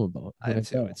write home about. I have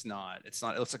too. It's not. It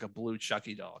looks like a blue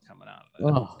Chucky doll coming out of it.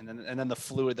 Oh. And then the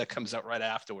fluid that comes out right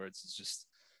afterwards is just.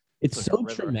 It's like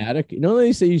so traumatic.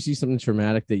 They say you see something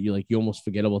traumatic that you almost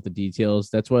forget about the details.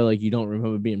 That's why you don't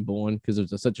remember being born because it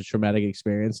was such a traumatic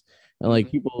experience. And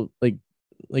people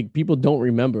people don't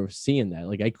remember seeing that.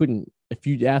 I couldn't. If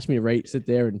you asked me to sit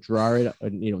there and draw it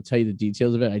and tell you the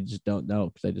details of it, I just don't know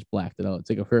because I just blacked it out. It's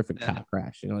like a horrific car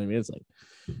crash. You know what I mean? It's like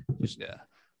just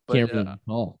can't really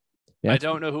recall. Yeah. I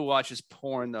don't know who watches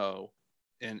porn though,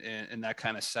 in that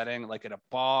kind of setting, like at a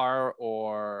bar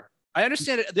or. I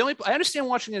understand it. I understand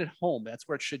watching it at home. That's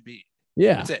where it should be.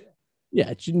 Yeah, that's it. Yeah,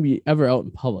 it shouldn't be ever out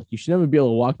in public. You should never be able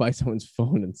to walk by someone's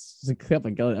phone and clip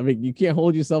a gun. I mean, you can't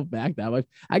hold yourself back that much.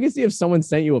 I can see if someone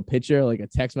sent you a picture, like a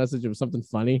text message of something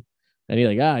funny, and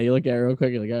you're like, you look at it real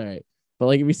quick, you're like, all right. But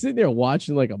if you're sitting there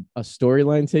watching a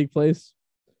storyline take place,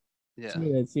 to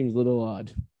me that seems a little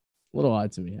odd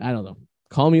to me. I don't know.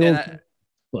 Call me old,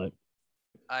 but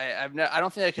I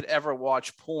don't think I could ever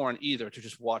watch porn either to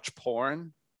just watch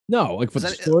porn. No, for the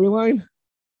storyline.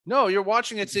 No, you're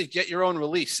watching it to get your own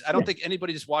release. I don't think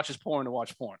anybody just watches porn to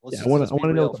watch porn. I want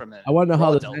to know from that. I want to know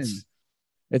how this ends.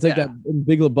 It's like that in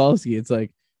Big Lebowski. It's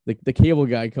like the cable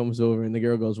guy comes over and the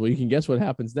girl goes, "Well, you can guess what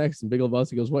happens next." And Big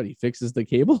Lebowski goes, "What? He fixes the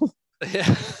cable?"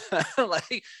 Yeah.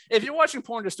 If you're watching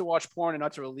porn just to watch porn and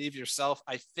not to relieve yourself,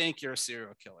 I think you're a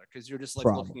serial killer because you're just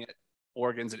looking at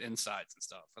organs and insides and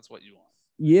stuff. That's what you want.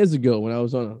 years ago when I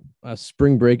was on a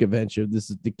spring break adventure. This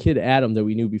is the kid Adam that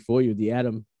we knew before you, the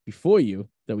Adam before you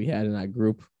that we had in our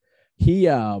group. He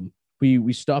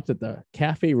we stopped at the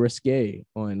Cafe Risque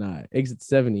on exit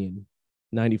 70 in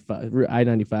 95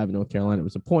 I-95 in North Carolina. It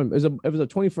was a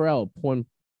 24-hour porn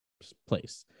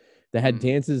place that had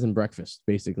dances and breakfast.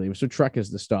 Basically, it was for truckers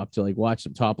to stop to like watch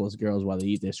some topless girls while they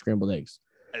eat their scrambled eggs.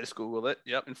 I just Googled it.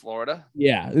 Yep, in Florida.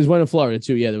 Yeah, there's one in Florida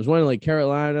too. Yeah, there was one in like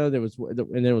Carolina. There was,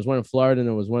 and there was one in Florida, and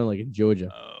there was one like in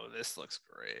Georgia. Oh, this looks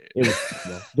great. It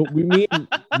was, me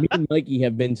and Mikey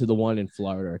have been to the one in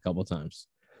Florida a couple times.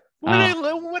 When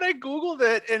I Googled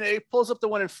it and it pulls up the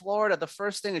one in Florida, the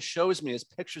first thing it shows me is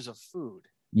pictures of food.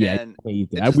 Yeah, and it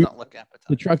does not look appetizing.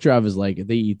 The truck drivers like it.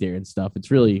 They eat there and stuff.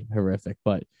 It's really horrific,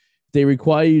 but they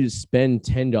require you to spend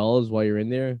 $10 while you're in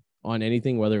there on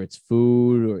anything, whether it's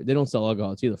food or they don't sell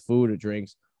alcohol. It's either food or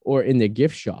drinks or in their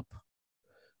gift shop.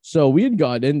 So we had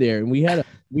got in there and we had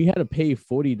to pay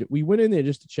 $40. We went in there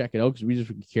just to check it out because we just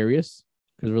were curious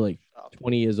because we're like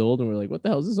 20 years old and we're like, what the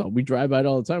hell is this all? We drive by it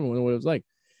all the time and wonder what it was like.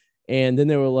 And then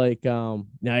they were like,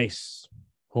 nice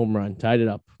home run, tied it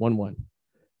up 1-1.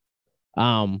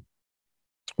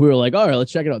 We were like, all right,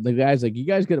 let's check it out. The guy's like, you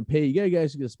guys got to pay. You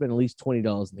guys got to spend at least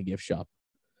 $20 in the gift shop.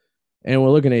 And we're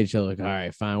looking at each other like, all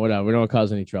right, fine, whatever. We don't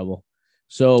cause any trouble.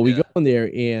 So we go in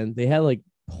there and they had like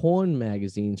porn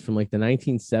magazines from like the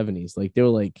 1970s. Like they were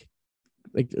like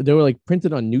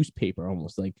printed on newspaper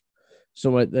almost. Like,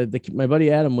 so my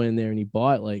buddy Adam went in there and we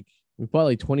bought like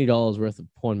 $20 worth of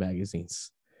porn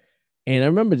magazines. And I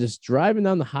remember just driving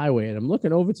down the highway and I'm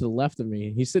looking over to the left of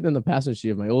me. He's sitting in the passenger seat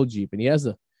of my old Jeep and he has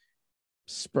a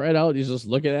spread out. He's just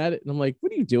looking at it. And I'm like,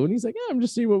 what are you doing? He's like, yeah, I'm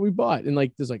just seeing what we bought. And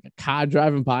like, there's like a car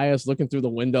driving by us, looking through the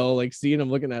window, like seeing him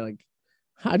looking at like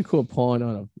hardcore porn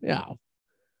on him. Yeah.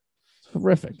 It's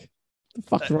horrific. What the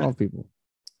fuck's wrong with people?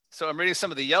 So I'm reading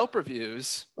some of the Yelp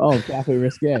reviews. Oh, Cafe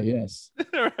Risque, yes.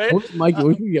 Right? Mikey,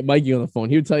 we can get Mikey on the phone.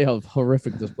 He would tell you how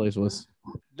horrific this place was.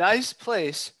 Nice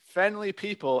place. Friendly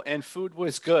people and food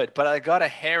was good, but I got a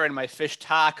hair in my fish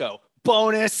taco.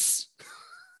 Bonus.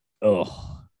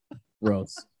 Oh,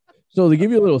 gross. So to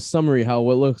give you a little summary how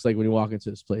what looks like when you walk into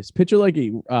this place, picture like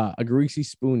a greasy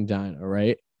spoon diner,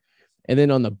 right? And then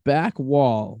on the back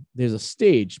wall, there's a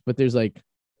stage, but there's like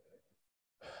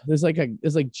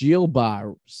jail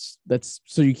bars that's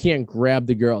so you can't grab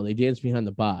the girl. They dance behind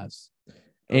the bars,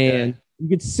 and you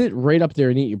could sit right up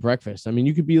there and eat your breakfast. I mean,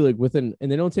 you could be like within,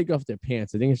 and they don't take off their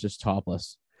pants. I think it's just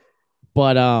topless.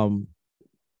 But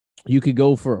you could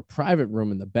go for a private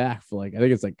room in the back for like I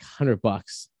think it's like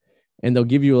 $100, and they'll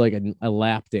give you like a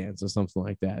lap dance or something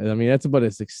like that. I mean, that's about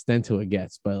as extent to it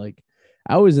gets. But like,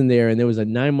 I was in there, and there was a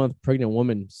 9-month pregnant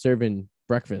woman serving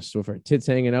breakfast with her tits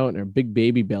hanging out and her big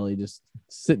baby belly just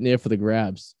sitting there for the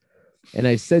grabs. And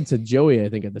I said to Joey, I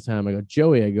think at the time, I go,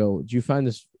 Joey, do you find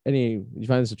this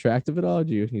attractive at all?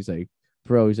 He's like,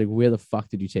 bro, where the fuck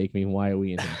did you take me? And why are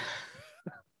we in here?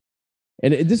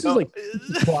 And this is like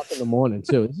 6 o'clock in the morning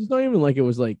too. This is not even like it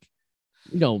was like,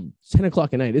 10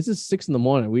 o'clock at night. This is 6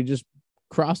 a.m. We just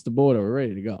crossed the border. We're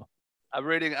ready to go. I'm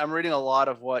reading a lot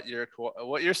of what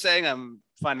you're saying. I'm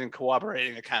finding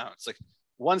corroborating accounts. Like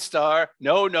 1 star,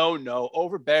 no,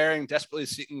 overbearing, desperately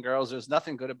seeking girls. There's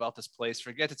nothing good about this place.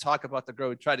 Forget to talk about the girl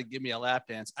who tried to give me a lap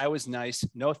dance. I was nice.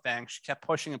 No thanks. She kept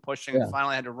pushing and pushing, and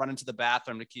finally I had to run into the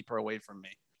bathroom to keep her away from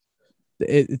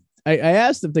me. I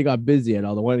asked if they got busy at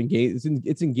all. The one in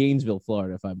it's in Gainesville,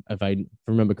 Florida, if I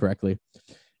remember correctly,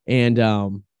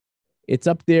 and it's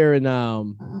up there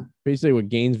in basically what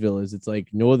Gainesville is. It's like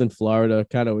northern Florida,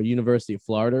 kind of where University of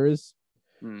Florida is.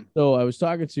 So I was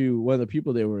talking to one of the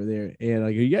people that were there, and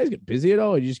like, you guys get busy at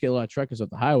all, or you just get a lot of truckers off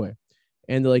the highway?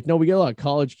 And they're like, no, we get a lot of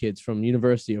college kids from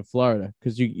University of Florida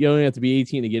because you only have to be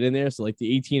 18 to get in there. So like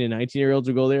the 18 and 19-year-olds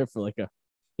will go there for like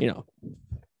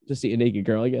just see a naked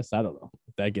girl. I guess I don't know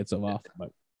if that gets them off, but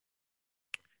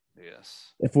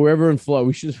yes, if we're ever in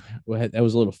Florida, that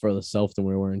was a little further south than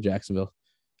we were in Jacksonville.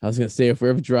 I was gonna say if we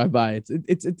ever drive by,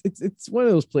 it's one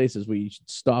of those places where you should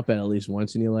stop at least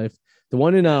once in your life. The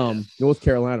one in North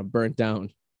Carolina burnt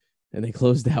down, and they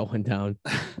closed that one down.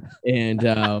 And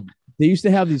they used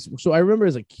to have these. So I remember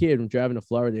as a kid when driving to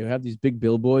Florida, they would have these big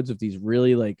billboards of these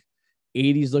really like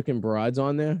 80s looking broads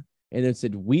on there, and it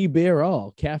said "We Bear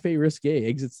All Cafe Risque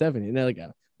Exit 7." And they're like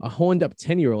a horned up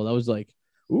 10-year-old. I was like,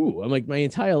 ooh, I'm like my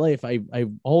entire life I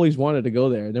always wanted to go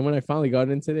there. And then when I finally got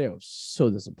into there, I was so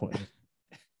disappointed.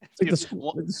 It's like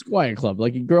the Squire Club.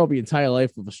 Like you grow up your entire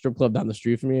life with a strip club down the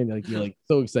street from me, and like you're like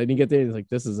so excited to get there. And it's like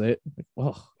this is it. Like,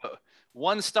 oh.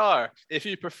 1 star. If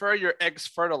you prefer your eggs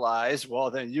fertilized,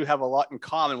 well, then you have a lot in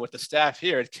common with the staff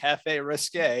here at Cafe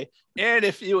Risque. And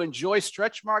if you enjoy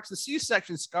stretch marks and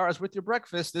C-section scars with your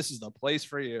breakfast, this is the place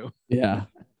for you. Yeah.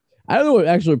 I don't know what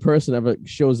actual person ever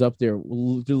shows up there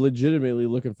legitimately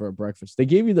looking for a breakfast. They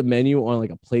gave you the menu on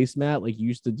like a placemat, like you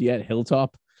used to do at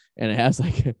Hilltop, and it has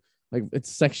like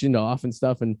it's sectioned off and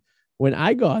stuff. And when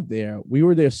I got there, we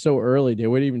were there so early, they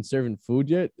weren't even serving food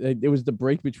yet. It was the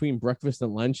break between breakfast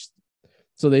and lunch.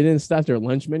 So they didn't start their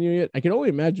lunch menu yet. I can only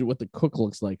imagine what the cook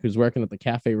looks like who's working at the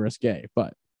Cafe Risque,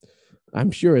 but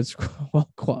I'm sure it's well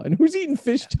quality. And who's eating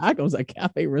fish tacos at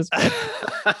Cafe Risque?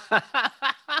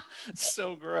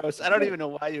 So gross. I don't even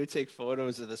know why you would take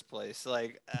photos of this place.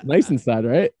 Like nice inside,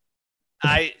 right?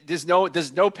 There's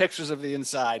no pictures of the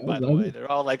inside, by the way.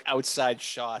 They're all like outside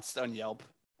shots on Yelp.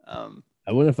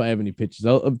 I wonder if I have any pictures.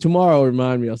 Tomorrow,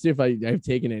 remind me. I'll see if I've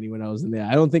taken any when I was in there.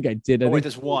 I don't think I did. Wait,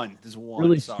 there's one. There's one.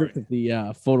 Really strict at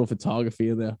the photo photography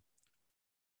in there.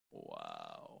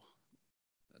 Wow,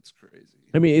 that's crazy.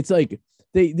 I mean, it's like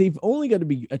they've only got to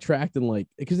be attracting like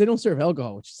because they don't serve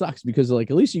alcohol, which sucks because like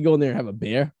at least you go in there and have a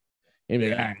beer, and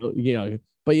you know.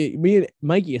 But me and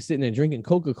Mikey are sitting there drinking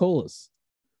Coca-Colas.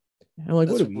 I'm like,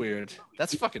 that's weird.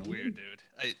 That's fucking weird,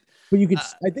 dude. But you could,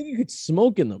 I think you could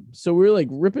smoke in them. So we're like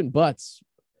ripping butts,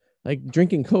 like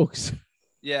drinking Cokes.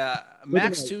 Yeah.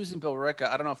 Max 2's and Billerica.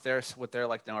 I don't know if they're what they're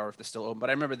like now or if they're still open, but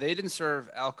I remember they didn't serve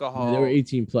alcohol. Yeah, they were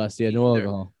 18 plus. Yeah, no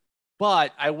alcohol.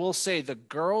 But I will say the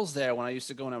girls there, when I used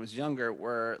to go when I was younger,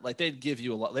 were like, they'd give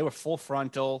you a lot. They were full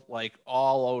frontal, like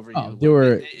all over you. They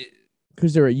were,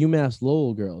 because they were UMass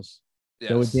Lowell girls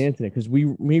that were dancing it. Because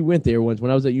we went there once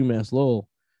when I was at UMass Lowell.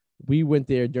 We went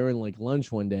there during like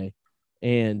lunch one day.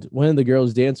 And one of the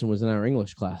girls dancing was in our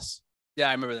English class. Yeah,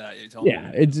 I remember that. You told me.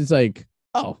 It's just like,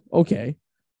 oh, okay.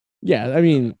 Yeah, I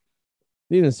mean,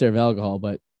 they didn't serve alcohol,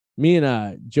 but me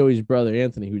and Joey's brother,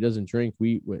 Anthony, who doesn't drink,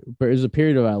 there was a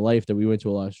period of our life that we went to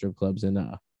a lot of strip clubs, and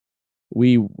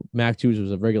Mac 2's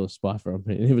was a regular spot for him.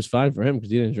 And it was fine for him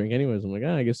because he didn't drink anyways. I'm like,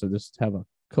 I guess I'll just have a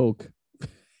Coke.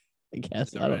 I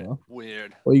guess. I don't know.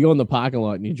 Weird. Well, you go in the parking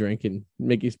lot and you drink and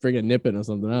make you friggin' nipping or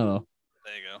something. I don't know.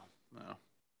 There you go.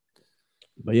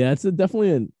 But yeah, it's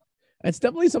definitely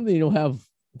something you don't have.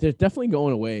 They're definitely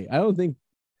going away. I don't think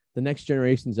the next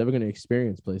generation is ever going to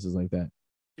experience places like that.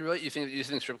 You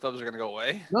think strip clubs are going to go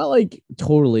away? Not like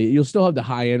totally. You'll still have the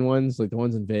high end ones, like the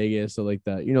ones in Vegas, or like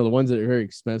the ones that are very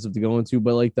expensive to go into.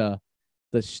 But like the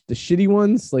shitty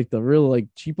ones, like the real like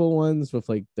cheapo ones with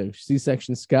like the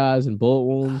C-section scars and bullet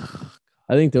wounds.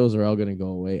 I think those are all going to go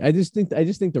away. I just think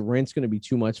the rent's going to be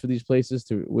too much for these places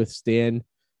to withstand.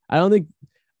 I don't think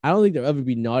there'll ever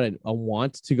be not a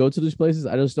want to go to these places.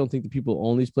 I just don't think the people who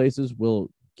own these places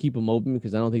will keep them open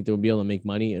because I don't think they'll be able to make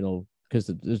money. Because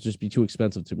it'll just be too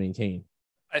expensive to maintain.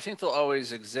 I think they'll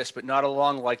always exist, but not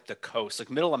along like the coast.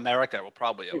 Like Middle America will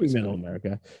probably always Middle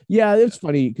America. Yeah, it's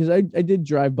funny because I did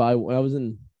drive by when I was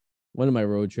in one of my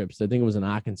road trips. I think it was in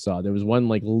Arkansas. There was one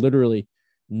like literally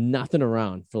nothing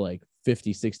around for like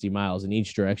 50, 60 miles in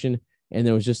each direction. And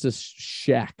there was just this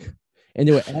shack. And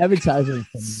they were advertising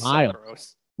for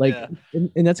miles. Like,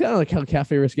 and that's kind of like how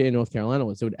Cafe Risque in North Carolina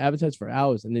was. They would advertise for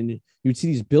hours, and then you'd see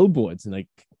these billboards and like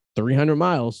 300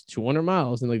 miles, 200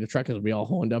 miles, and like the truckers would be all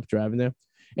horned up driving there.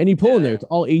 And you pull in there, it's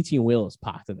all 18 wheelers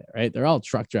parked in there, right? They're all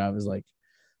truck drivers, like,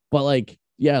 but like,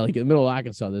 yeah, like in the middle of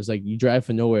Arkansas, there's like you drive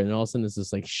for nowhere, and all of a sudden it's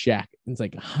this like shack. And it's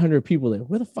like 100 people there.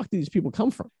 Where the fuck do these people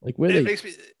come from? Like, where it makes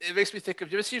me think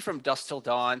of. You ever see From Dusk Till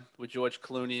Dawn with George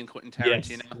Clooney and Quentin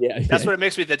Tarantino? Yes. That's what it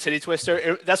makes me. The Titty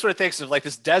Twister. That's what it thinks of, like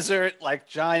this desert, like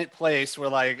giant place where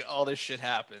like all this shit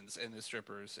happens, and the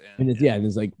strippers. And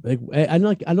it's like I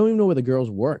don't even know where the girls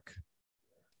work.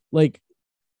 Like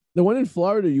the one in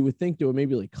Florida, you would think they were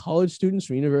maybe like college students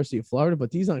from University of Florida, but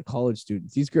these aren't college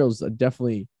students. These girls are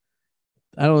definitely.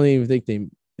 I don't even think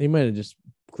they might have just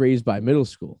grazed by middle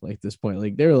school like at this point.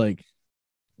 Like they're like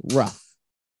rough.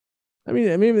 I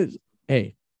mean,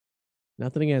 hey,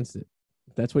 nothing against it.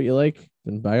 If that's what you like,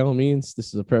 then by all means,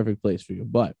 this is a perfect place for you.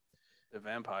 But the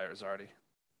vampires, Arty.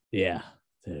 Yeah,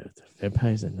 the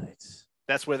vampires at nights.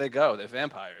 That's where they go. They're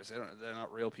vampires. They're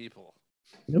not real people.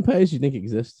 Vampires you think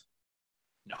exist?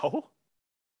 No,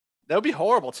 that would be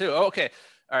horrible too. Oh, okay.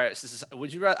 All right. So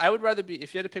I would rather be,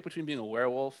 if you had to pick between being a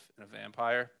werewolf and a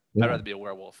vampire, I'd rather be a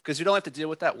werewolf because you don't have to deal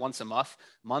with that once a month.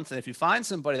 And if you find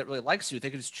somebody that really likes you, they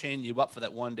can just chain you up for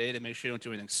that one day to make sure you don't do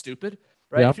anything stupid,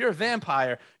 right? If you're a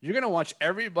vampire, you're going to watch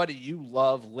everybody you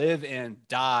love live and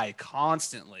die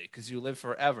constantly because you live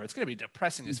forever. It's going to be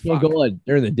depressing as fuck. You can't go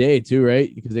during the day too,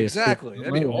 right? Because exactly.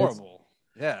 That'd be horrible.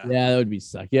 Yeah. Yeah, that would be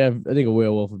suck. Yeah, I think a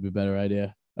werewolf would be a better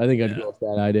idea. I think I'd go with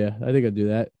that idea. I think I'd do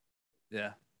that.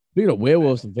 Yeah. Speaking of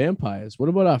werewolves and vampires, what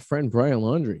about our friend Brian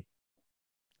Laundrie?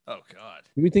 Oh God.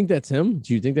 Do we think that's him?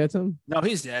 Do you think that's him? No,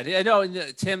 he's dead. I know.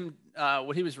 Tim,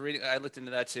 what he was reading, I looked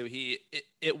into that too.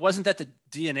 It wasn't that the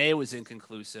DNA was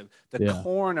inconclusive. The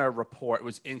coroner report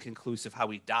was inconclusive. How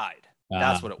he died.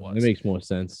 That's what it was. That makes more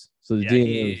sense. So the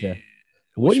DNA was there.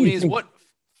 What do you think? What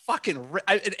fucking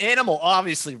an animal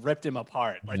obviously ripped him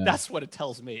apart. Like that's what it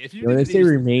tells me. If when they say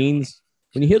remains,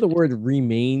 when you hear the word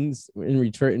remains in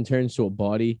return and turns to a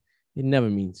body, it never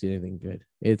means anything good.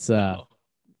 It's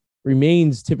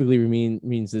remains typically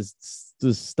means this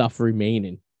stuff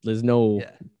remaining. There's no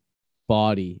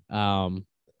body.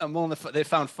 They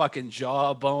found fucking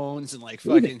jaw bones and like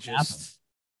fucking just.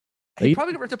 He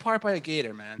probably got ripped apart by a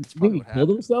gator, man. That's probably what happened.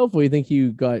 Killed himself, or you think he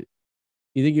got?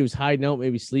 You think he was hiding out,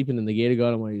 maybe sleeping, and the gator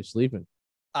got him while he was sleeping?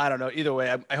 I don't know. Either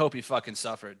way, I hope he fucking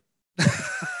suffered.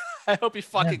 I hope he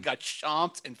fucking got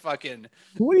chomped and fucking.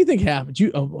 What do you think happened?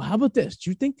 How about this? Do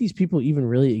you think these people even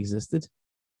really existed?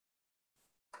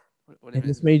 What do you mean?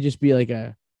 This may just be like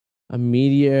a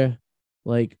media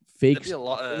like fake. That'd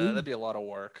be a lot of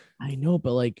work. I know,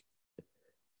 but like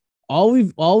all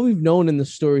we've known in the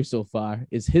story so far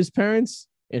is his parents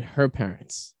and her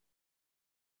parents.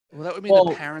 Well, that would mean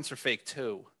the parents are fake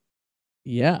too.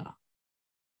 Yeah.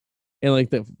 And like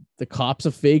the cops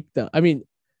are fake. I mean,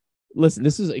 listen,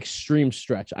 this is an extreme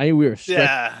stretch. I mean, we were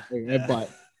stretching, but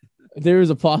there is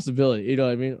a possibility. You know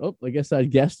what I mean? Oh, I guess our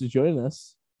guest is joining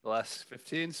us. The last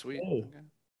 15, sweet. Hey. Okay.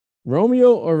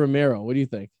 Romeo or Romero? What do you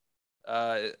think?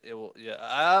 It will. Yeah,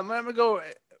 I'm gonna go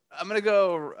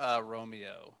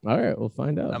Romeo. All right, we'll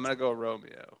find out. I'm gonna go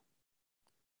Romeo.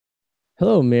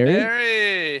 Hello, Mary.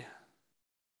 Mary.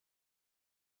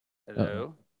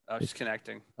 Hello. Oh, she's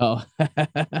connecting. Oh,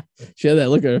 she had that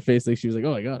look on her face like she was like,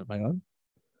 "Oh my God, am I on?"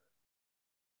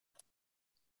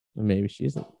 Or maybe she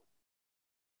isn't.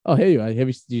 Oh, hey, you are.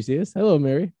 Do you see us? Hello,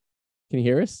 Mary. Can you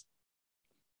hear us?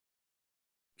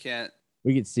 Can't.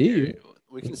 We can see you.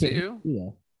 We can see you. Yeah.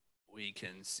 We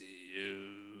can see you.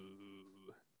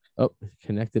 Oh,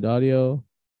 connected audio.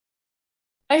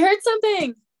 I heard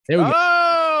something. There we go.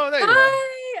 Oh, there you are.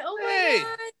 Hi. Oh my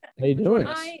God. How you doing?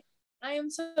 I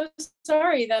am so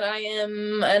sorry that I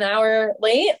am an hour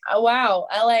late. Oh, wow.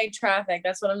 LA traffic.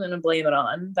 That's what I'm going to blame it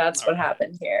on. That's what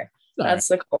happened here. That's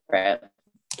the culprit.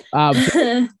 I'm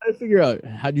trying to figure out,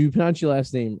 how do you pronounce your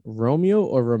last name? Romeo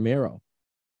or Romero?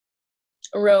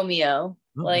 Romeo.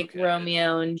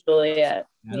 Romeo and Juliet.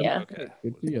 Adam? Yeah. Okay.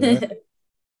 Good for you.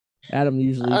 Adam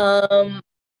usually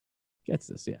gets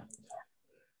this. Yeah.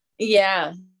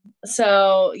 Yeah.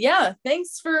 So yeah,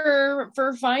 thanks for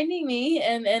finding me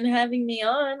and having me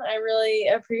on. I really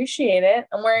appreciate it.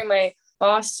 I'm wearing my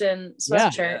Boston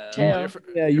sweatshirt too.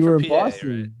 You were in PA,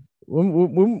 Boston. Right?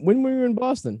 When were you in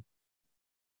Boston?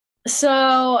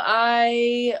 So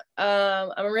I'm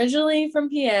originally from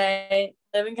PA,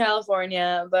 live in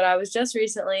California, but I was just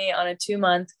recently on a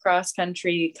 2-month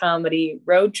cross-country comedy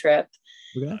road trip.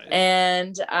 Okay.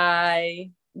 And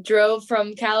I drove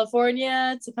from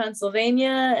California to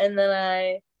Pennsylvania, and then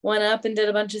I went up and did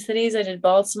a bunch of cities. I did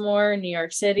Baltimore, New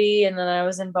York City, and then I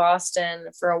was in Boston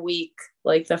for a week,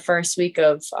 like the first week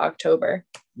of October.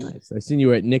 Nice. I seen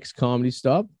you at Nick's Comedy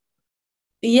Stop.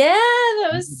 Yeah, that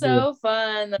was so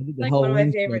fun. That's like one of my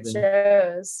favorite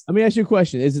shows. Let me ask you a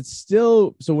question. Is it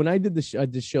still, so when I did this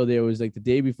show there, it was like the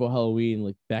day before Halloween,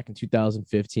 like back in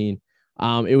 2015.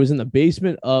 It was in the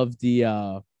basement of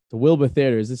the Wilbur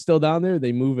Theater. Is it still down there?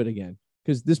 They move it again?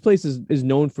 Because this place is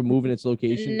known for moving its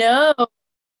location. No.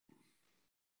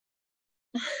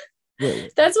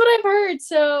 That's what I've heard.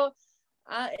 So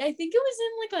I think it was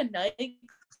in like a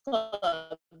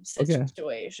nightclub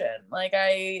situation. Okay. Like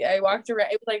I walked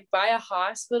around, it was like by a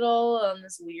hospital on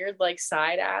this weird like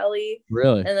side alley.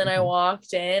 Really? And then I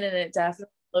walked in and it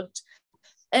definitely looked,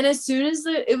 and as soon as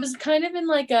it was kind of in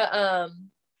like a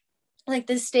like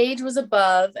the stage was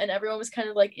above and everyone was kind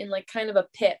of like in like kind of a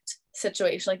pit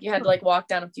situation. Like you had to like walk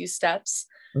down a few steps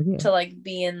to like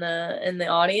be in the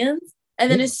audience. And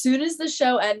then as soon as the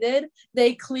show ended,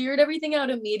 they cleared everything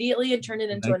out immediately and turned it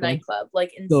into a nightclub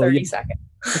like in 30 seconds.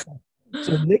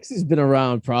 So Nick's has been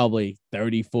around probably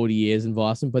 30, 40 years in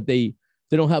Boston, but they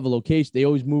don't have a location. They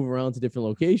always move around to different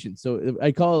locations. So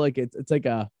I call it like it's like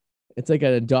a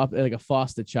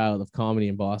foster child of comedy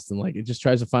in Boston. Like it just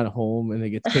tries to find a home and it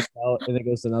gets kicked out and it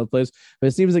goes to another place. But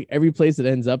it seems like every place that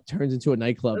ends up turns into a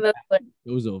nightclub. It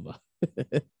goes over.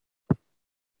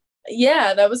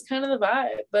 Yeah, that was kind of the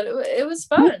vibe, but it was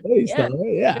fun.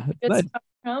 Yeah. It's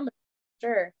comedy,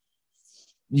 sure.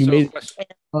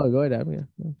 Oh, go ahead, Adam.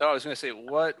 No, I was going to say,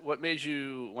 what made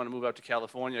you want to move out to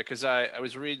California? Because I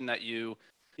was reading that you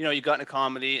you got into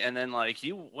comedy, and then like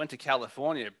you went to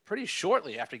California pretty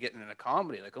shortly after getting into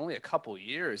comedy, like only a couple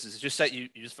years. Is it just that you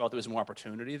just felt there was more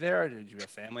opportunity there? Did you have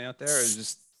family out there, or is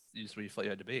just where you felt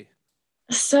you had to be?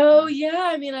 So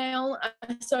yeah, I mean, I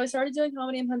started doing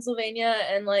comedy in Pennsylvania,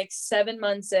 and like 7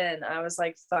 months in, I was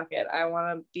like, fuck it, I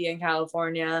want to be in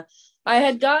California. I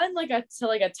had gotten like a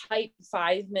tight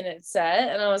 5-minute set,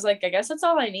 and I was like, I guess that's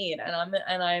all I need.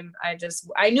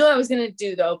 I knew I was gonna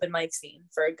do the open mic scene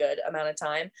for a good amount of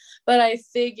time, but I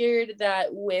figured that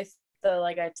with the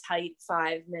like a tight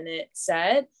 5-minute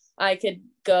set, I could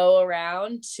go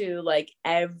around to like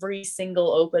every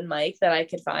single open mic that I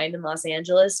could find in Los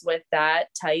Angeles with that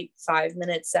tight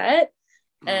 5-minute set,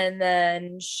 and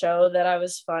then show that I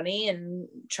was funny and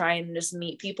try and just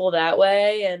meet people that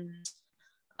way. And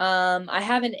I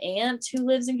have an aunt who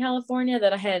lives in California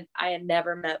that I had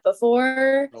never met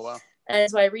before. Oh, wow. And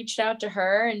so I reached out to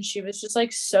her, and she was just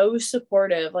like so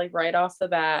supportive, like right off the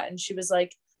bat. And she was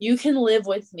like, you can live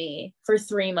with me for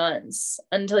 3 months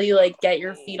until you like get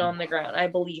your feet on the ground. I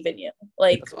believe in you.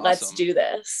 Like, awesome. Let's do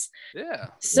this. Yeah.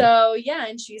 So yeah,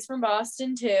 and she's from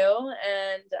Boston too.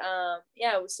 And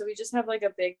yeah, so we just have like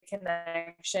a big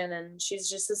connection, and she's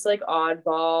just this like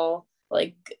oddball,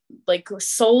 like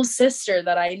soul sister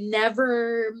that I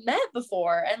never met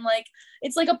before. And like,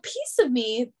 it's like a piece of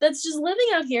me that's just living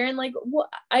out here. And like,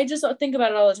 I just think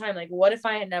about it all the time. Like, what if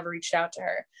I had never reached out to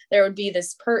her? There would be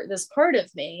this part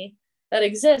of me that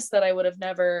exists that I would have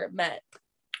never met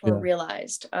or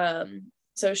realized.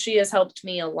 So she has helped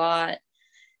me a lot.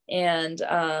 And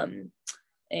yeah.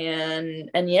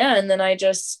 And then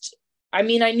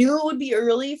I knew it would be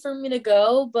early for me to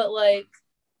go, but like,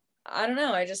 I don't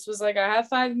know. I just was like, I have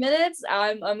 5 minutes.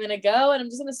 I'm gonna go, and I'm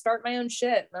just gonna start my own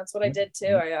shit. And that's what I did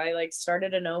too. I like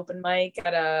started an open mic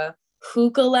at a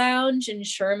hookah lounge in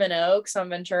Sherman Oaks on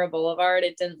Ventura Boulevard.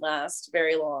 It didn't last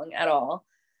very long at all,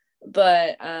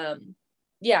 but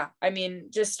yeah. I mean,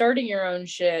 just starting your own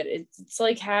shit. It's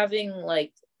like having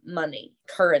like money,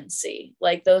 currency.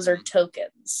 Like those are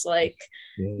tokens. Like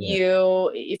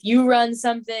if you run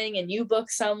something and you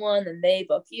book someone, then they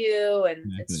book you,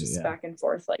 and it's just back and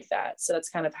forth like that. So that's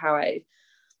kind of how I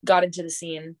got into the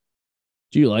scene.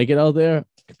 Do you like it out there,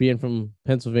 being from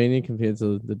Pennsylvania compared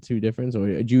to the two difference,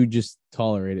 or do you just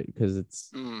tolerate it because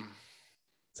it's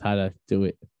how to do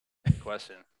it? Good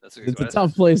question. That's a good question. It's a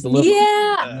tough place to live.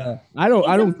 Yeah. I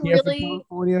don't care for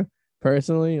California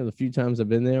personally. The few times I've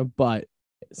been there, but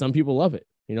some people love it.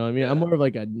 You know what I mean? I'm more of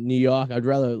like a New York. I'd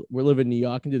rather live in New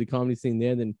York and do the comedy scene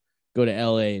there than go to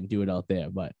LA and do it out there.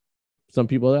 But some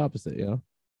people are the opposite, you know?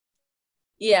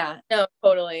 Yeah, no,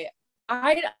 totally.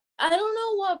 I don't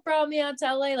know what brought me out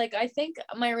to LA. Like, I think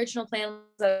my original plan was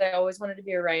that I always wanted to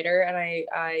be a writer, and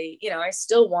I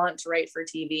still want to write for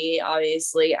TV.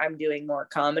 Obviously, I'm doing more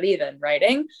comedy than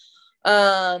writing.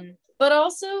 But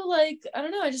also, like, I don't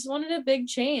know, I just wanted a big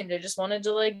change. I just wanted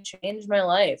to like change my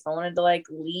life. I wanted to like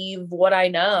leave what I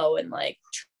know and like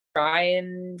try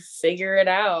and figure it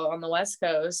out on the West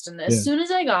Coast. And as soon as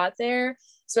I got there,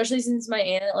 especially since my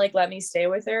aunt like let me stay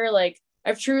with her, like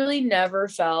I've truly never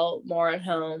felt more at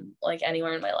home like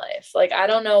anywhere in my life. Like, I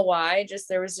don't know why, just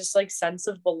there was just like sense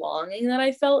of belonging that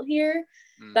I felt here.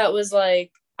 That was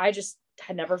like, I just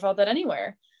had never felt that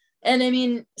anywhere. And I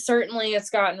mean, certainly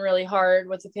it's gotten really hard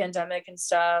with the pandemic and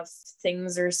stuff.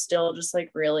 Things are still just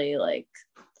like really like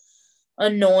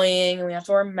annoying, and we have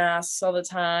to wear masks all the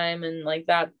time, and like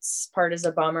that's part is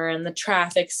a bummer, and the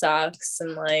traffic sucks,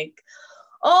 and like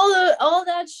all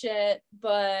that shit.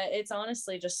 But it's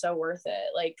honestly just so worth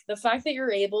it. Like the fact that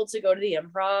you're able to go to the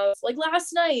Improv, like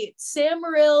last night, Sam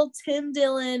Morril, Tim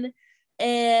Dillon,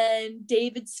 and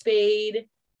David Spade,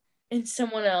 and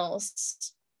someone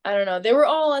else, I don't know, they were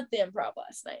all at the Improv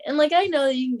last night. And like, I know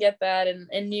that you can get that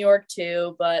in New York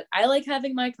too, but I like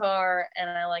having my car, and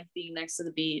I like being next to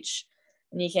the beach,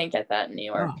 and you can't get that in New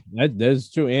York.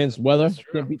 That's true. And weather,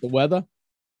 can't beat the weather.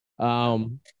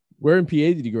 Where in PA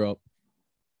did you grow up?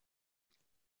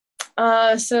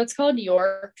 So it's called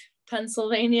York,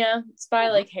 Pennsylvania. It's by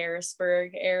like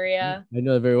Harrisburg area. I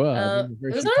know it very well.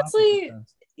 It was honestly,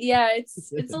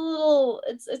 it's a little,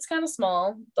 it's kind of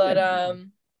small, but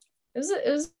it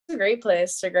was a great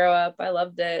place to grow up. I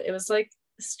loved it. It was like,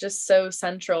 it's just so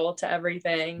central to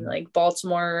everything. Like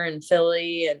Baltimore and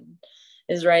Philly and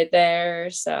is right there.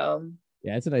 So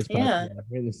yeah, it's a nice park. Yeah,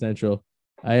 we're in the central.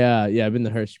 I've been to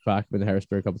Hershey Park, been to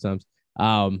Harrisburg a couple times.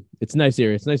 It's a nice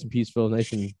area. It's nice and peaceful,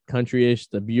 nice and country-ish.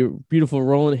 The beautiful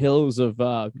rolling hills of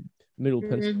middle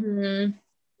Pennsylvania.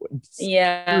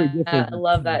 Yeah, I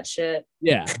love that shit.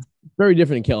 Yeah, very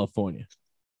different in California.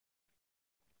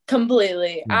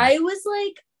 Completely. I was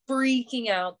like freaking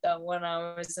out though when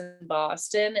I was in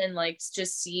Boston and like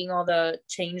just seeing all the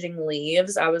changing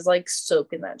leaves. I was like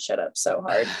soaking that shit up so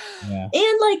hard. Yeah.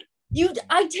 And like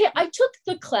I took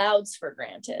the clouds for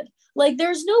granted. Like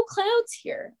there's no clouds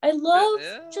here. I love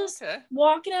just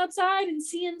walking outside and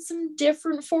seeing some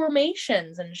different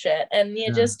formations and shit. And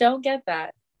you just don't get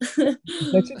that.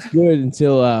 That's just good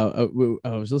until I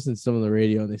was listening to some of the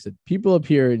radio and they said people up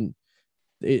here in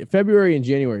February and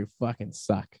January fucking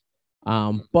suck.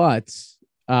 But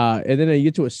and then you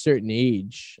get to a certain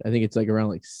age, I think it's like around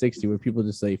like 60, where people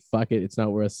just say, fuck it, it's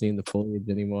not worth seeing the foliage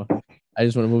anymore. I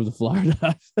just want to move to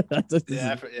Florida.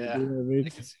 Yeah. You know what I mean? I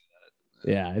can see that.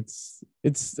 Yeah,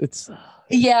 it's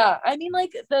yeah, I mean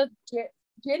like the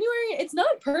January, it's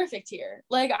not perfect here.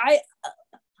 Like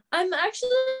I'm actually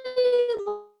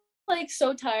like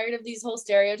so tired of these whole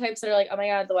stereotypes that are like, oh my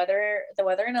god, the weather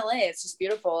in LA, it's just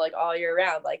beautiful like all year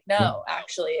round. Like no,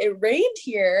 actually it rained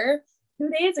here 2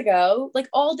 days ago like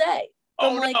all day.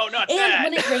 Oh like, no, not and that.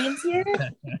 When it rains here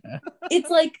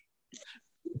it's like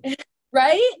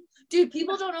right, dude,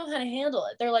 people don't know how to handle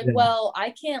it. They're like, well, I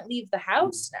can't leave the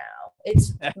house now,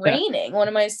 it's raining, what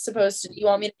am I supposed to do? You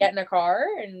want me to get in a car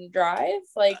and drive?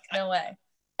 Like no way.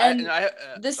 And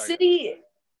the city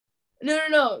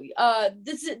No.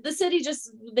 The city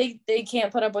just they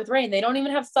can't put up with rain. They don't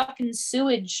even have fucking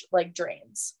sewage like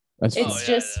drains. It's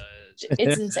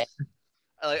insane.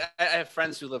 Like I have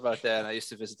friends who live out there, and I used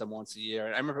to visit them once a year.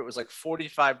 And I remember it was like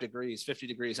 45 degrees, 50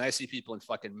 degrees, and I see people in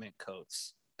fucking mink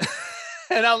coats,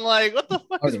 and I'm like, what the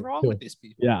fuck is wrong with these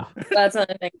people? Yeah, that's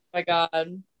another thing. Oh my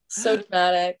god, so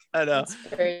dramatic. I know, it's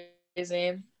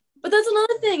crazy. But that's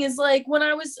another thing is like when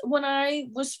I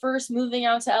was first moving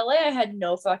out to LA, I had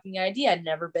no fucking idea. I'd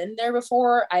never been there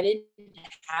before. I didn't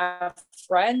have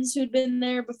friends who'd been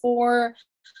there before.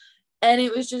 And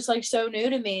it was just like so new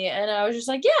to me. And I was just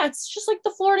like, yeah, it's just like the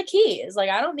Florida Keys.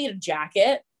 Like, I don't need a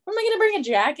jacket. What am I going to bring a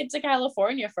jacket to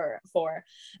California for?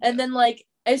 And then like,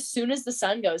 as soon as the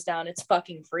sun goes down, it's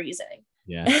fucking freezing.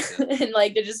 Yeah. And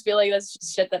like, I just feel like that's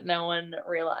just shit that no one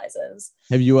realizes.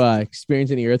 Have you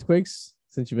experienced any earthquakes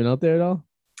since you've been out there at all?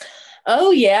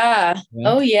 Oh yeah.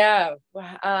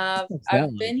 I've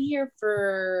been here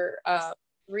for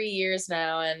 3 years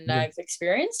now, and I've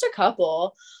experienced a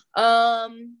couple. That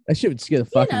shit would scare the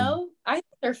fuck out of me. I think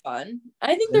they're fun.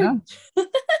 I think they're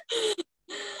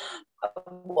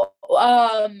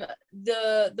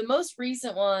the most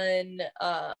recent one,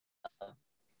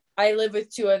 I live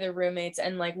with 2 other roommates,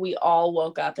 and like we all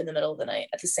woke up in the middle of the night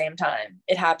at the same time.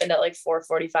 It happened at like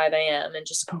 4:45 a.m. and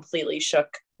just completely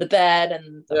shook the bed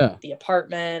and the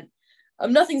apartment.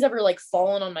 Nothing's ever like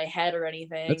fallen on my head or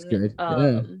anything. That's good.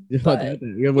 But, you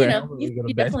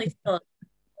definitely feel it.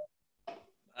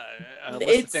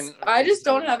 I just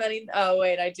don't have any. Oh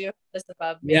wait, I do have this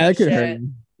above me. Yeah, that could hurt.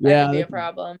 Yeah, that could be a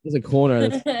problem. There's a corner.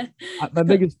 My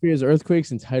biggest fear is earthquakes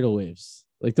and tidal waves.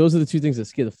 Like those are the 2 things that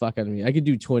scare the fuck out of me. I could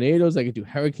do tornadoes, I could do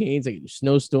hurricanes, I could do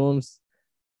snowstorms.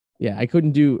 Yeah, I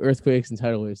couldn't do earthquakes and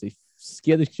tidal waves. They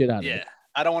scare the shit out of me. Yeah,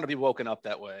 I don't want to be woken up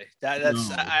that way. That's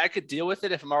no. I could deal with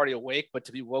it if I'm already awake, but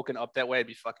to be woken up that way, I'd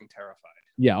be fucking terrified.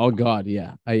 Yeah. Oh God.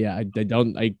 Yeah. I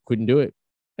couldn't do it.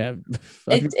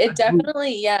 It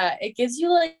definitely, it gives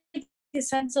you like a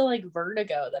sense of like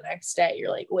vertigo the next day.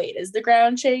 You're like, wait, is the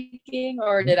ground shaking,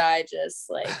 or did I just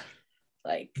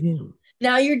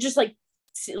now you're just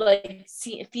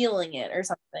feeling it or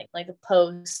something, like a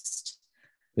post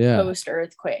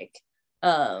earthquake.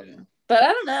 But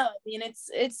I don't know. I mean,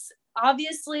 it's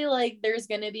obviously like there's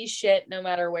gonna be shit no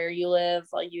matter where you live.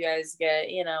 Like you guys get,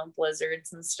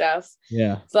 blizzards and stuff.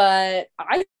 Yeah. But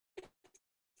I think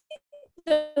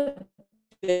the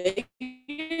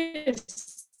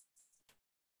biggest.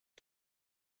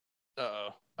 Oh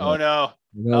no,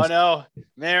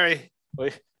 Mary,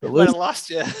 we might have lost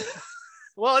you.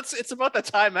 Well, it's about that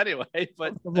time anyway.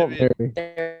 But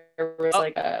there was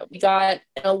we got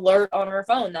an alert on our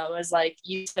phone that was like,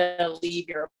 you to leave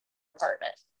your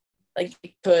apartment. Like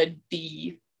it could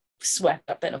be swept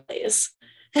up in a blaze.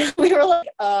 And we were like,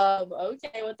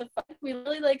 okay, what the fuck? We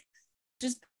really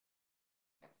just.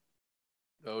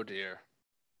 Oh dear.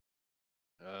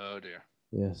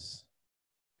 Yes.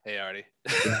 Hey, Arty.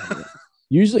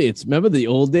 Usually remember the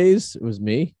old days? It was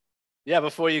me. Yeah,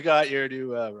 before you got your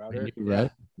new router. Yeah.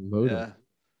 We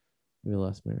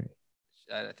lost Mary.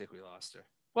 I think we lost her.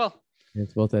 Well,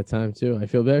 it's about that time too. I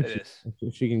feel bad.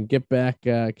 If she can get back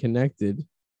connected.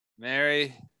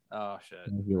 Mary. Oh shit.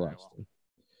 We lost her.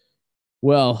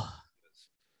 Well,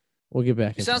 we'll get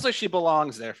back. She sounds like she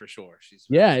belongs there for sure.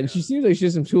 And she seems like she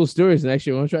has some cool stories. And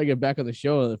actually, I want to try to get back on the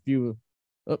show in a few.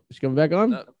 Oh, she's coming back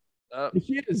on. Here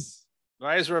she is.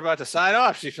 Right as we're about to sign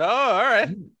off, all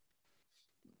right.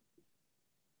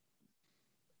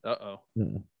 Uh-oh.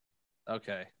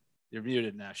 Okay. You're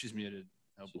muted now. She's muted.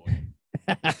 Oh, boy.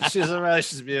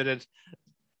 She's muted.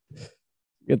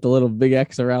 Get the little big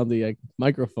X around the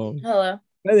microphone. Hello.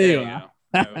 There you go.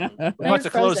 We're about to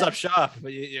close up shop,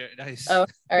 but you're nice. Oh,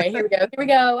 all right. Here we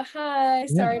go. Hi.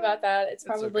 Sorry about that. It's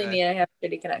probably me. I have a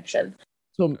shitty connection.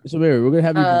 So Mary, we're gonna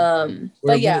have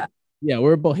you.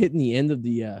 We're about hitting the end of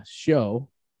the show,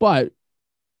 but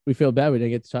we feel bad we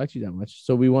didn't get to talk to you that much.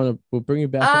 So we'll bring you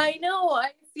back. I know.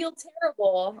 I feel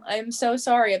terrible. I'm so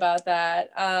sorry about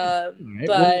that.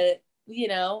 But you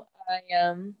know,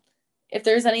 if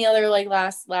there's any other like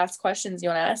last questions you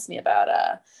want to ask me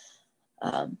about,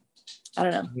 I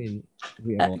don't know.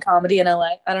 I mean, comedy in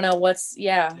LA. I don't know what's Do you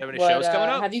have any shows coming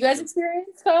up? Have you guys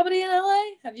experienced comedy in LA?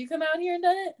 Have you come out here and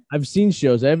done it? I've seen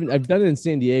shows. I've done it in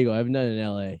San Diego. I haven't done it in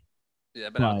LA. Yeah,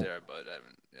 I've been out there, but I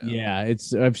haven't. Yeah,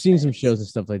 I've seen some shows and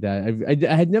stuff like that.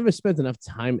 I had never spent enough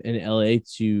time in LA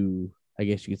to, I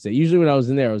guess you could say. Usually when I was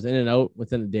in there, I was in and out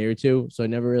within a day or two, so I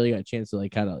never really got a chance to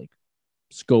like kind of like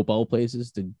scope out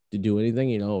places to do anything,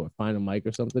 you know, or find a mic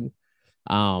or something.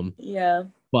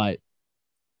 But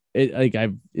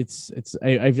I've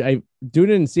doing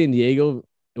it in San Diego.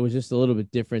 It was just a little bit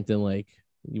different than like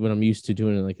when I'm used to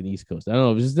doing it like an East Coast. I don't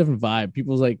know. It was just a different vibe.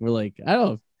 People's like, we're like, I don't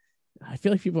know. I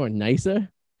feel like people are nicer.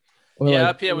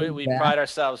 Up here we pride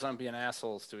ourselves on being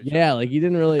assholes to each other. Yeah, like you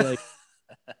didn't really like.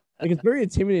 Like it's very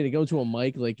intimidating to go to a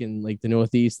mic like in like the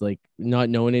Northeast, like not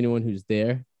knowing anyone who's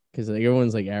there because like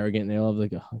everyone's like arrogant and they all have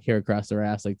like a hair across their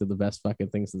ass, like they're the best fucking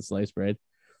things in sliced bread.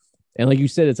 And like you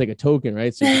said, it's like a token,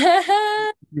 right? So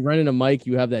you run in a mic,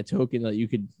 you have that token that you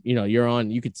could, you know, you're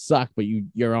on. You could suck, but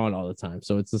you're on all the time.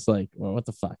 So it's just like, well, what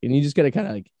the fuck? And you just gotta kind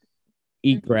of like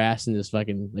eat grass and just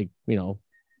fucking like, you know,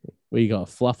 what do you call it?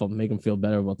 Fluff them, make them feel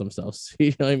better about themselves.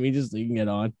 You know what I mean? Just so you can get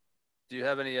on. Do you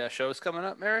have any shows coming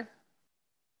up, Mary?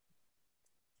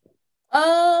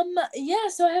 Yeah,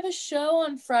 so I have a show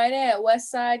on Friday at West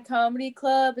Side Comedy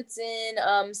Club. It's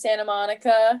in Santa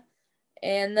Monica.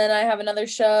 And then I have another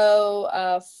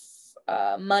show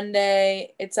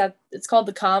Monday. It's called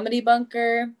the Comedy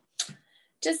Bunker.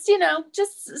 Just, you know,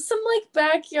 just some like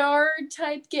backyard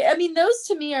type I mean, those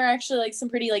to me are actually like some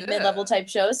pretty like mid-level type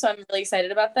shows, so I'm really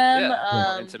excited about them.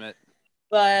 More intimate.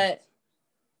 But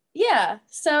yeah,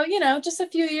 so you know, just a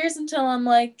few years until I'm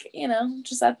like, you know,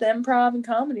 just at the Improv and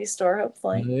Comedy Store,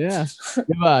 hopefully. Yeah. Do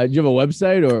you have a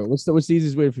website, or what's the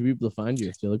easiest way for people to find you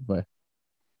if they're looking for?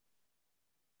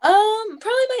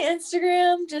 Probably my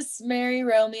Instagram, just Mary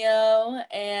Romeo,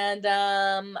 and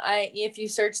if you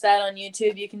search that on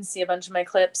YouTube, you can see a bunch of my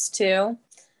clips too.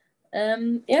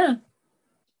 Yeah.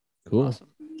 Cool. Awesome.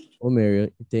 Well,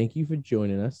 Mary, thank you for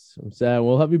joining us. I'm sad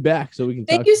we'll have you back so we can.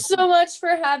 Thank you so much for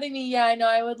having me. Yeah, I know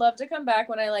I would love to come back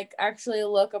when I like actually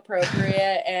look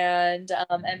appropriate and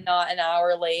not an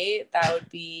hour late. That would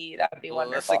be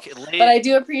wonderful. But I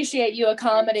do appreciate you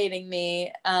accommodating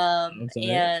me.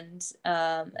 And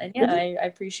yeah, I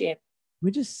appreciate it. We're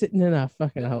just sitting in our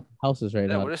fucking houses right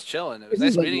now. Yeah, we're just chilling. It was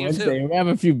nice meeting you too. We have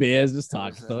a few beers, just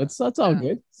talking. So it's all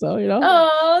good. So you know.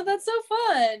 Oh, that's so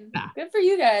fun. Good for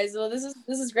you guys. Well, this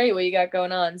is great what you got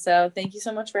going on. So thank you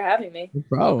so much for having me. No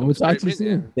problem. We'll talk to you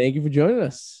soon. Thank you for joining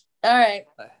us. All right.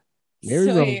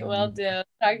 Sweet. Will do.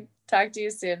 Talk to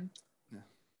you soon.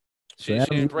 She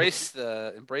embraces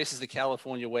the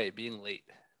California way, being late.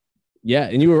 Yeah,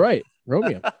 and you were right,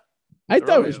 Romeo. I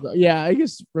thought it was. Yeah, I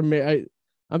guess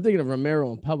I'm thinking of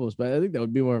Romero and Pebbles, but I think that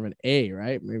would be more of an A,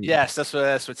 right? Maybe. Yes, that's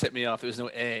what tipped me off. There was no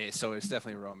A, so it's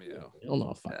definitely Romeo. I don't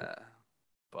know.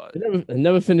 But I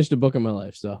never finished a book in my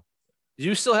life, so.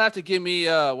 You still have to give me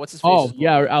what's his face? Oh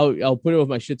yeah, I'll put it with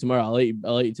my shit tomorrow. I'll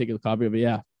let you take a copy of it.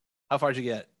 Yeah. How far did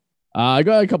you get? I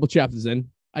got a couple chapters in.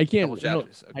 I can't.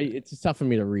 Okay. It's tough for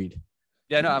me to read.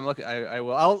 Yeah, no, I'm looking. I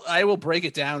will break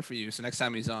it down for you. So next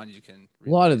time he's on, you can. A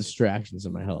lot of distractions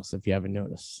in my house, if you haven't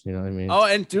noticed. You know what I mean? Oh,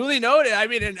 and duly noted. I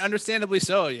mean, and understandably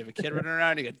so. You have a kid running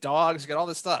around. You got dogs. You got all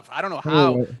this stuff. I don't know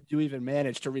how you even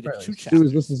managed to read it 2 chapters. She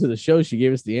was listening to the show. She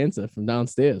gave us the answer from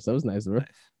downstairs. That was nice of her. Nice.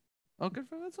 Oh, good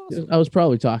for her. That's awesome. I was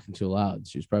probably talking too loud.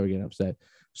 She was probably getting upset.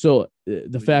 So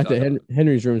the fact that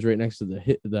Henry's room is right next to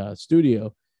the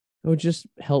studio, it would just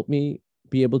help me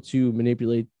be able to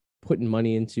manipulate putting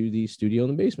money into the studio in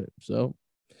the basement. So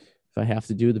if I have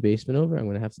to do the basement over, I'm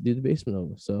going to have to do the basement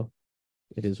over. So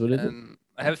it is what it is.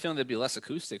 I have a feeling there'd be less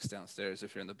acoustics downstairs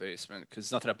if you're in the basement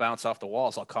because nothing to bounce off the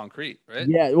walls, all concrete, right?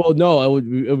 Yeah. Well, no, it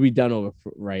would be done over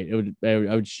right. I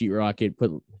would sheetrock it,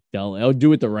 I would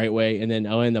do it the right way, and then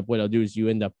what I'll do is you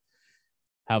end up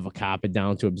have a carpet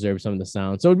down to absorb some of the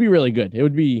sound. So it'd be really good. It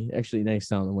would be actually nice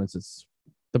sound once it's.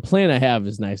 The plan I have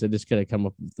is nice. I just gotta come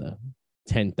up with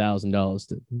 $10,000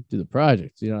 to do the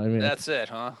project. You know what I mean? That's it,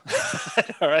 huh?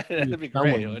 All right, that'd be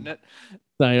great, wouldn't it?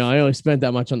 So, I only spent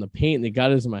that much on the paint and the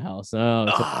gutters in my house. No,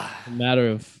 it's a matter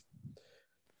of,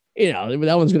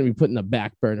 that one's going to be put in the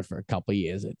back burner for a couple of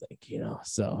years, I think,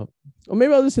 so, or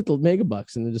maybe I'll just hit the mega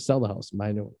bucks and then just sell the house and buy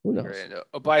a new one. Who knows? Great.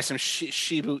 Or buy some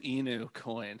Shiba Inu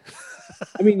coin.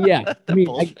 I mean, yeah.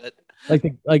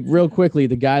 Like real quickly,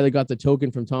 the guy that got the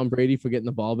token from Tom Brady for getting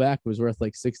the ball back was worth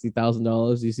like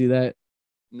 $60,000. You see that?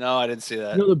 No, I didn't see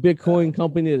that. The Bitcoin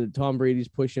company that Tom Brady's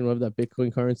pushing, whatever that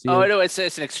Bitcoin currency is? I know. It's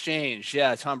an exchange.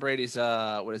 Yeah, Tom Brady's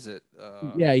what is it?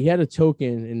 Yeah, he had a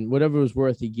token, and whatever it was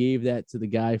worth, he gave that to the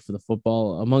guy for the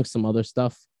football, amongst some other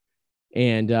stuff.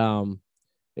 And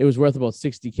it was worth about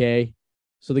 $60K.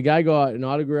 So the guy got an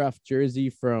autographed jersey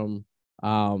from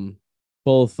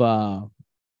both.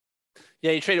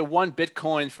 Yeah, he traded 1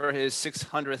 Bitcoin for his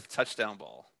 600th touchdown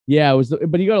ball. Yeah,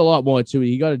 but he got a lot more too.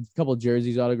 He got a couple of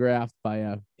jerseys autographed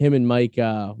by him and Mike.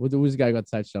 Who's the guy who got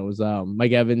touchdown? It was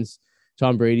Mike Evans,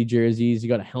 Tom Brady jerseys. He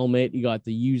got a helmet. He got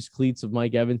the used cleats of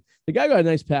Mike Evans. The guy got a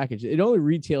nice package. It only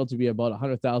retailed to be about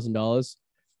 $100,000,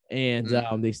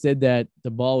 and they said that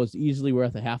the ball was easily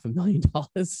worth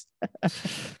 $500,000.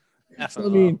 So, I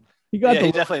mean, he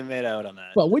definitely made out on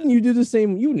that. But wouldn't you do the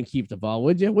same? You wouldn't keep the ball,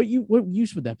 would you? What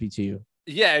use would that be to you?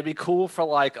 Yeah, it'd be cool for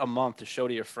like a month to show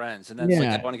to your friends, and then it's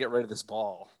like, I want to get rid of this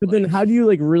ball. But then, how do you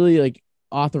really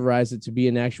authorize it to be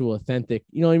an actual authentic?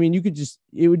 You know what I mean?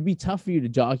 It would be tough for you to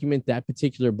document that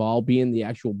particular ball being the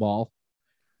actual ball.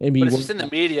 But it's just in the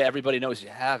media; everybody knows you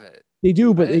have it. They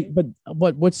do, right? but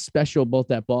what's special about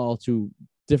that ball to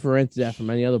differentiate that from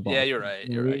any other ball? Yeah, you're right.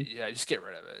 You're right. Yeah, just get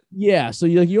rid of it. Yeah, so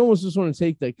you almost just want to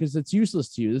take that because it's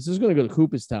useless to you. This is going to go to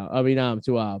Cooperstown. I mean,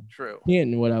 to True.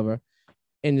 Canton, whatever.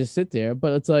 And just sit there.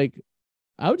 But it's like,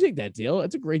 I would take that deal.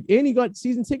 That's a great, and he got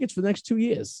season tickets for the next 2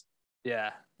 years.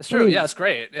 Yeah, that's true. Yeah, it's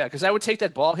great. Yeah, because I would take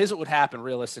that ball. Here's what would happen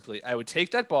realistically. I would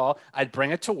take that ball. I'd bring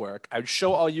it to work. I would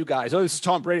show all you guys, this is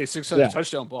Tom Brady's 600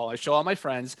 touchdown ball. I show all my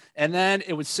friends. And then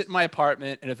it would sit in my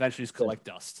apartment and eventually just collect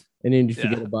dust. And then you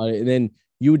forget about it. And then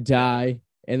you would die.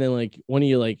 And then one of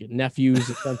your nephews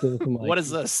or something from what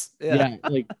is this? Yeah,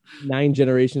 9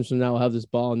 generations from now will have this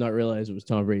ball and not realize it was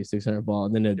Tom Brady's 600 ball.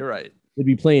 And then you're right. They'd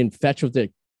be playing fetch with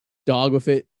the dog with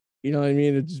it. You know what I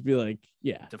mean? It'd just be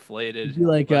deflated.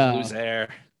 It'd be lose air.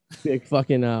 Big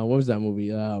fucking what was that movie?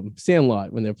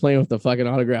 Sandlot, when they're playing with the fucking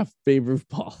autographed Babe Ruth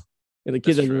ball, and the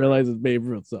kid doesn't realize it's Babe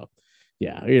Ruth. So,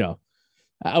 yeah,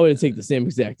 I would take the same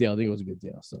exact deal. I think it was a good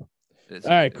deal. So, all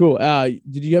right, cool.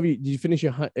 Did you finish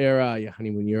your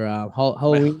honeymoon, your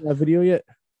Halloween video yet?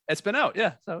 It's been out,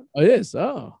 yeah. So it is.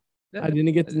 Oh, yeah. I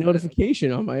didn't get the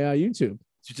notification on my YouTube.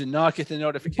 You did not get the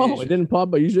notification. Oh, it didn't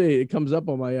pop, but usually it comes up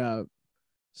on my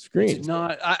screen. Did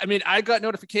not. I mean, I got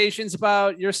notifications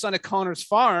about your son at Connor's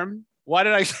farm. Why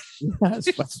did I?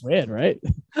 That's weird, right?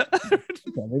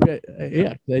 Maybe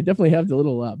they definitely have the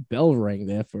little bell ring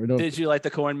there for it. Did you like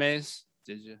the corn maze?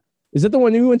 Did you? Is that the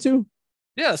one you went to?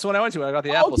 Yeah, that's the one I went to. I got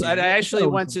the apples. Okay. I actually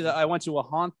went to a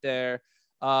haunt there.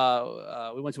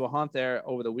 We went to a haunt there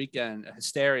over the weekend,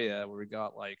 Hysteria, where we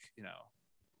got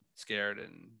scared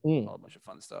and all a bunch of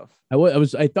fun stuff.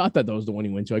 I thought that was the one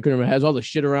you went to. I couldn't remember. It has all the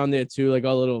shit around there too, like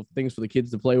all the little things for the kids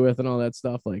to play with and all that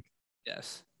stuff.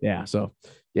 Yes. Yeah. So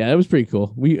it was pretty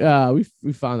cool. We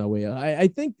found our way out. I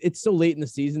think it's so late in the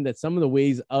season that some of the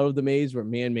ways out of the maze were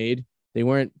man-made. They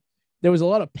weren't. There was a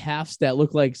lot of paths that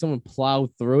looked like someone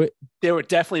plowed through it. There were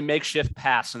definitely makeshift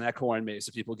paths in that corn maze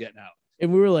of people getting out.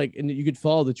 And we were and you could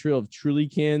follow the trail of Truly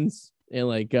cans. And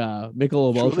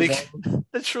Michelob Ultra.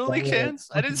 The Truly cans?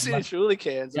 I didn't see the Truly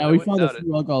cans. Yeah, we found the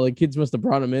free alcohol. The kids must have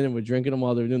brought them in and were drinking them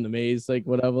while they were doing the maze,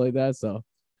 whatever like that. So,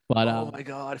 but oh my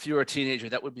god, if you were a teenager,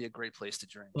 that would be a great place to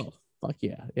drink. Oh fuck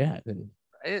yeah, yeah. And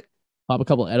right? Pop a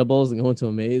couple of edibles and go into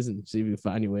a maze and see if you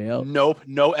find your way out. Nope,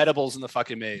 no edibles in the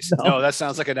fucking maze. No, that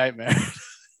sounds like a nightmare.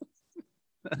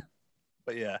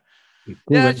 But yeah, cool,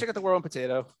 yeah. Check out the World and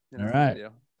Potato. All right.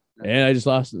 Video. And I just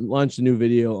launched a new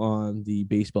video on the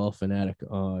Baseball Fanatic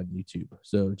on YouTube,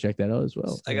 so check that out as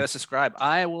well. I gotta subscribe.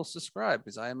 I will subscribe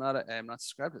because I am not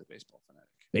subscribed to the Baseball Fanatic.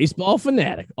 Baseball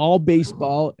Fanatic, all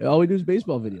baseball. All we do is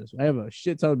baseball videos. I have a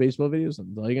shit ton of baseball videos.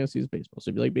 And all you're gonna see is baseball. So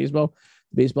if you like baseball,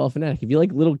 Baseball Fanatic. If you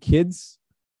like little kids,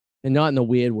 and not in a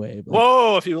weird way.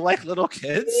 Whoa! If you like little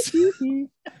kids,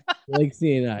 like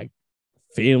seeing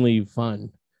family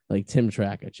fun, like Tim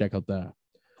Tracker. Check out the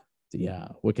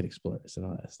Wicked Explorers and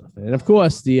all that stuff. And of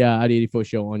course, the Arty 84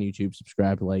 show on YouTube.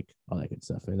 Subscribe, like, all that good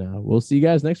stuff. And we'll see you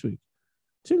guys next week.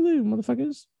 Toodaloo,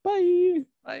 motherfuckers. Bye.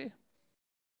 Bye.